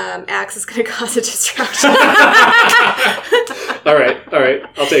that? Axe is going to cause a distraction. All right.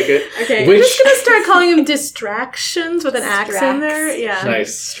 I'll take it. Okay. We're just going to start calling them distractions with an axe in there. Distracts. Yeah. Nice.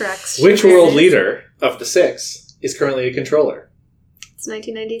 Distractions. Which world leader of the 6 is currently a controller? It's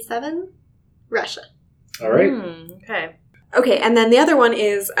 1997. Russia. All right. Okay. Okay, and then the other one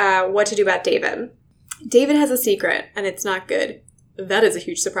is what to do about David. David has a secret, and it's not good. That is a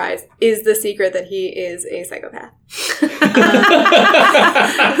huge surprise. Is the secret that he is a psychopath?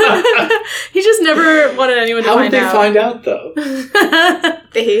 He just never wanted anyone to How would find they out. find out, though?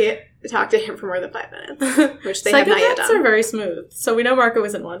 They talked to him for more than 5 minutes, which they have not yet Psychopaths done. are very smooth, so we know Marco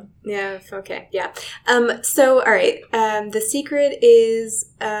isn't one. Yeah, okay, yeah. So, all right, the secret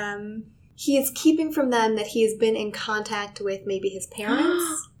is he is keeping from them that he has been in contact with maybe his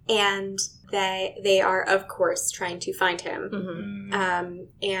parents, and they are, of course, trying to find him.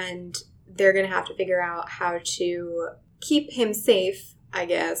 And they're going to have to figure out how to keep him safe, I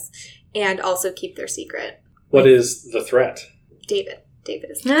guess, and also keep their secret. What is the threat? David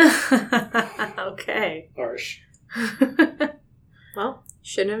is... Okay. Harsh. Well,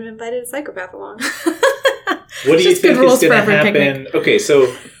 shouldn't have invited a psychopath along. What do you Just good think is rules going for to every happen? picnic. Okay,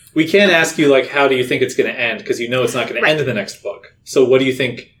 so we can't ask you, like, how do you think it's going to end? Because you know it's not going to end in the next book. So what do you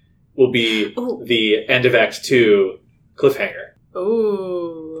think will be the end of Act 2 cliffhanger?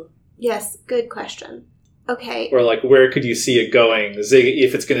 Ooh. Yes, good question. Okay. Or, like, where could you see it going? Zig,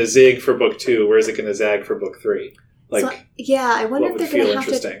 if it's going to zig for book 2, where is it going to zag for book 3? Like, So, yeah, I wonder what if would they're going feel to have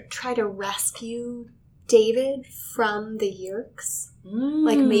to interesting? try to rescue David from the Yeerks.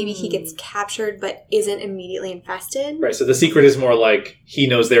 Like, maybe he gets captured but isn't immediately infested. right, so the secret is more like he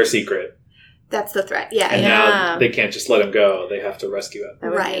knows their secret, That's the threat. Yeah. and yeah. now they can't just let him go. They have to rescue him. That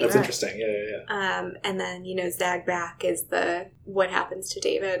would be Right. That's right. interesting. Yeah. And then, Zagback is what happens to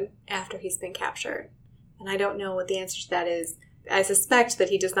David after he's been captured. And I don't know what the answer to that is. I suspect that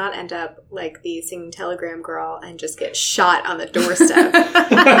he does not end up like the singing telegram girl and just get shot on the doorstep.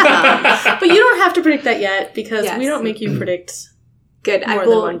 But you don't have to predict that yet because Yes. we don't make you predict. Good. I More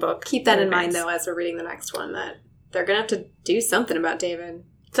will than one book keep that in in mind, advance. though, as we're reading the next one, that they're going to have to do something about David.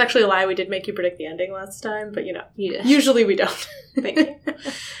 It's actually a lie. We did make you predict the ending last time, but Yeah. usually we don't. Thank you.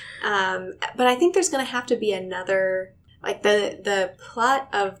 But I think there's going to have to be another, like the plot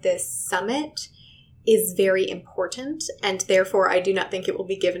of this summit is very important, and therefore I do not think it will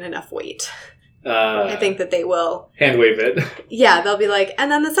be given enough weight. I think that they will. Hand wave it. Yeah, they'll be like,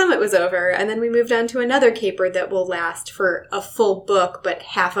 and then the summit was over, and then we moved on to another caper that will last for a full book, but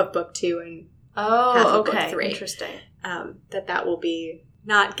half of book 2 and half of book 3. Interesting. That will be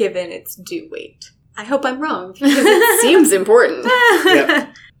not given its due weight. I hope I'm wrong, because it seems important.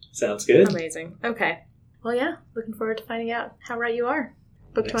 Yep. Sounds good. Amazing. Okay. Well, yeah. Looking forward to finding out how right you are.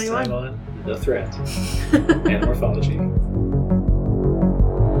 Book Next 21. time on The Threat. Anamorphology.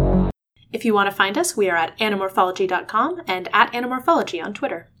 If you want to find us, we are at anamorphology.com and at anamorphology on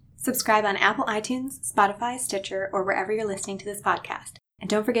Twitter. Subscribe on Apple iTunes, Spotify, Stitcher, or wherever you're listening to this podcast. And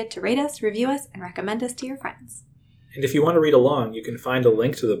don't forget to rate us, review us, and recommend us to your friends. And if you want to read along, you can find a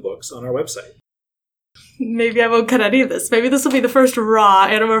link to the books on our website. Maybe I won't cut any of this. Maybe this will be the first raw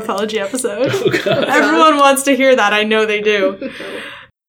anamorphology episode. Oh, God. Everyone wants to hear that. I know they do.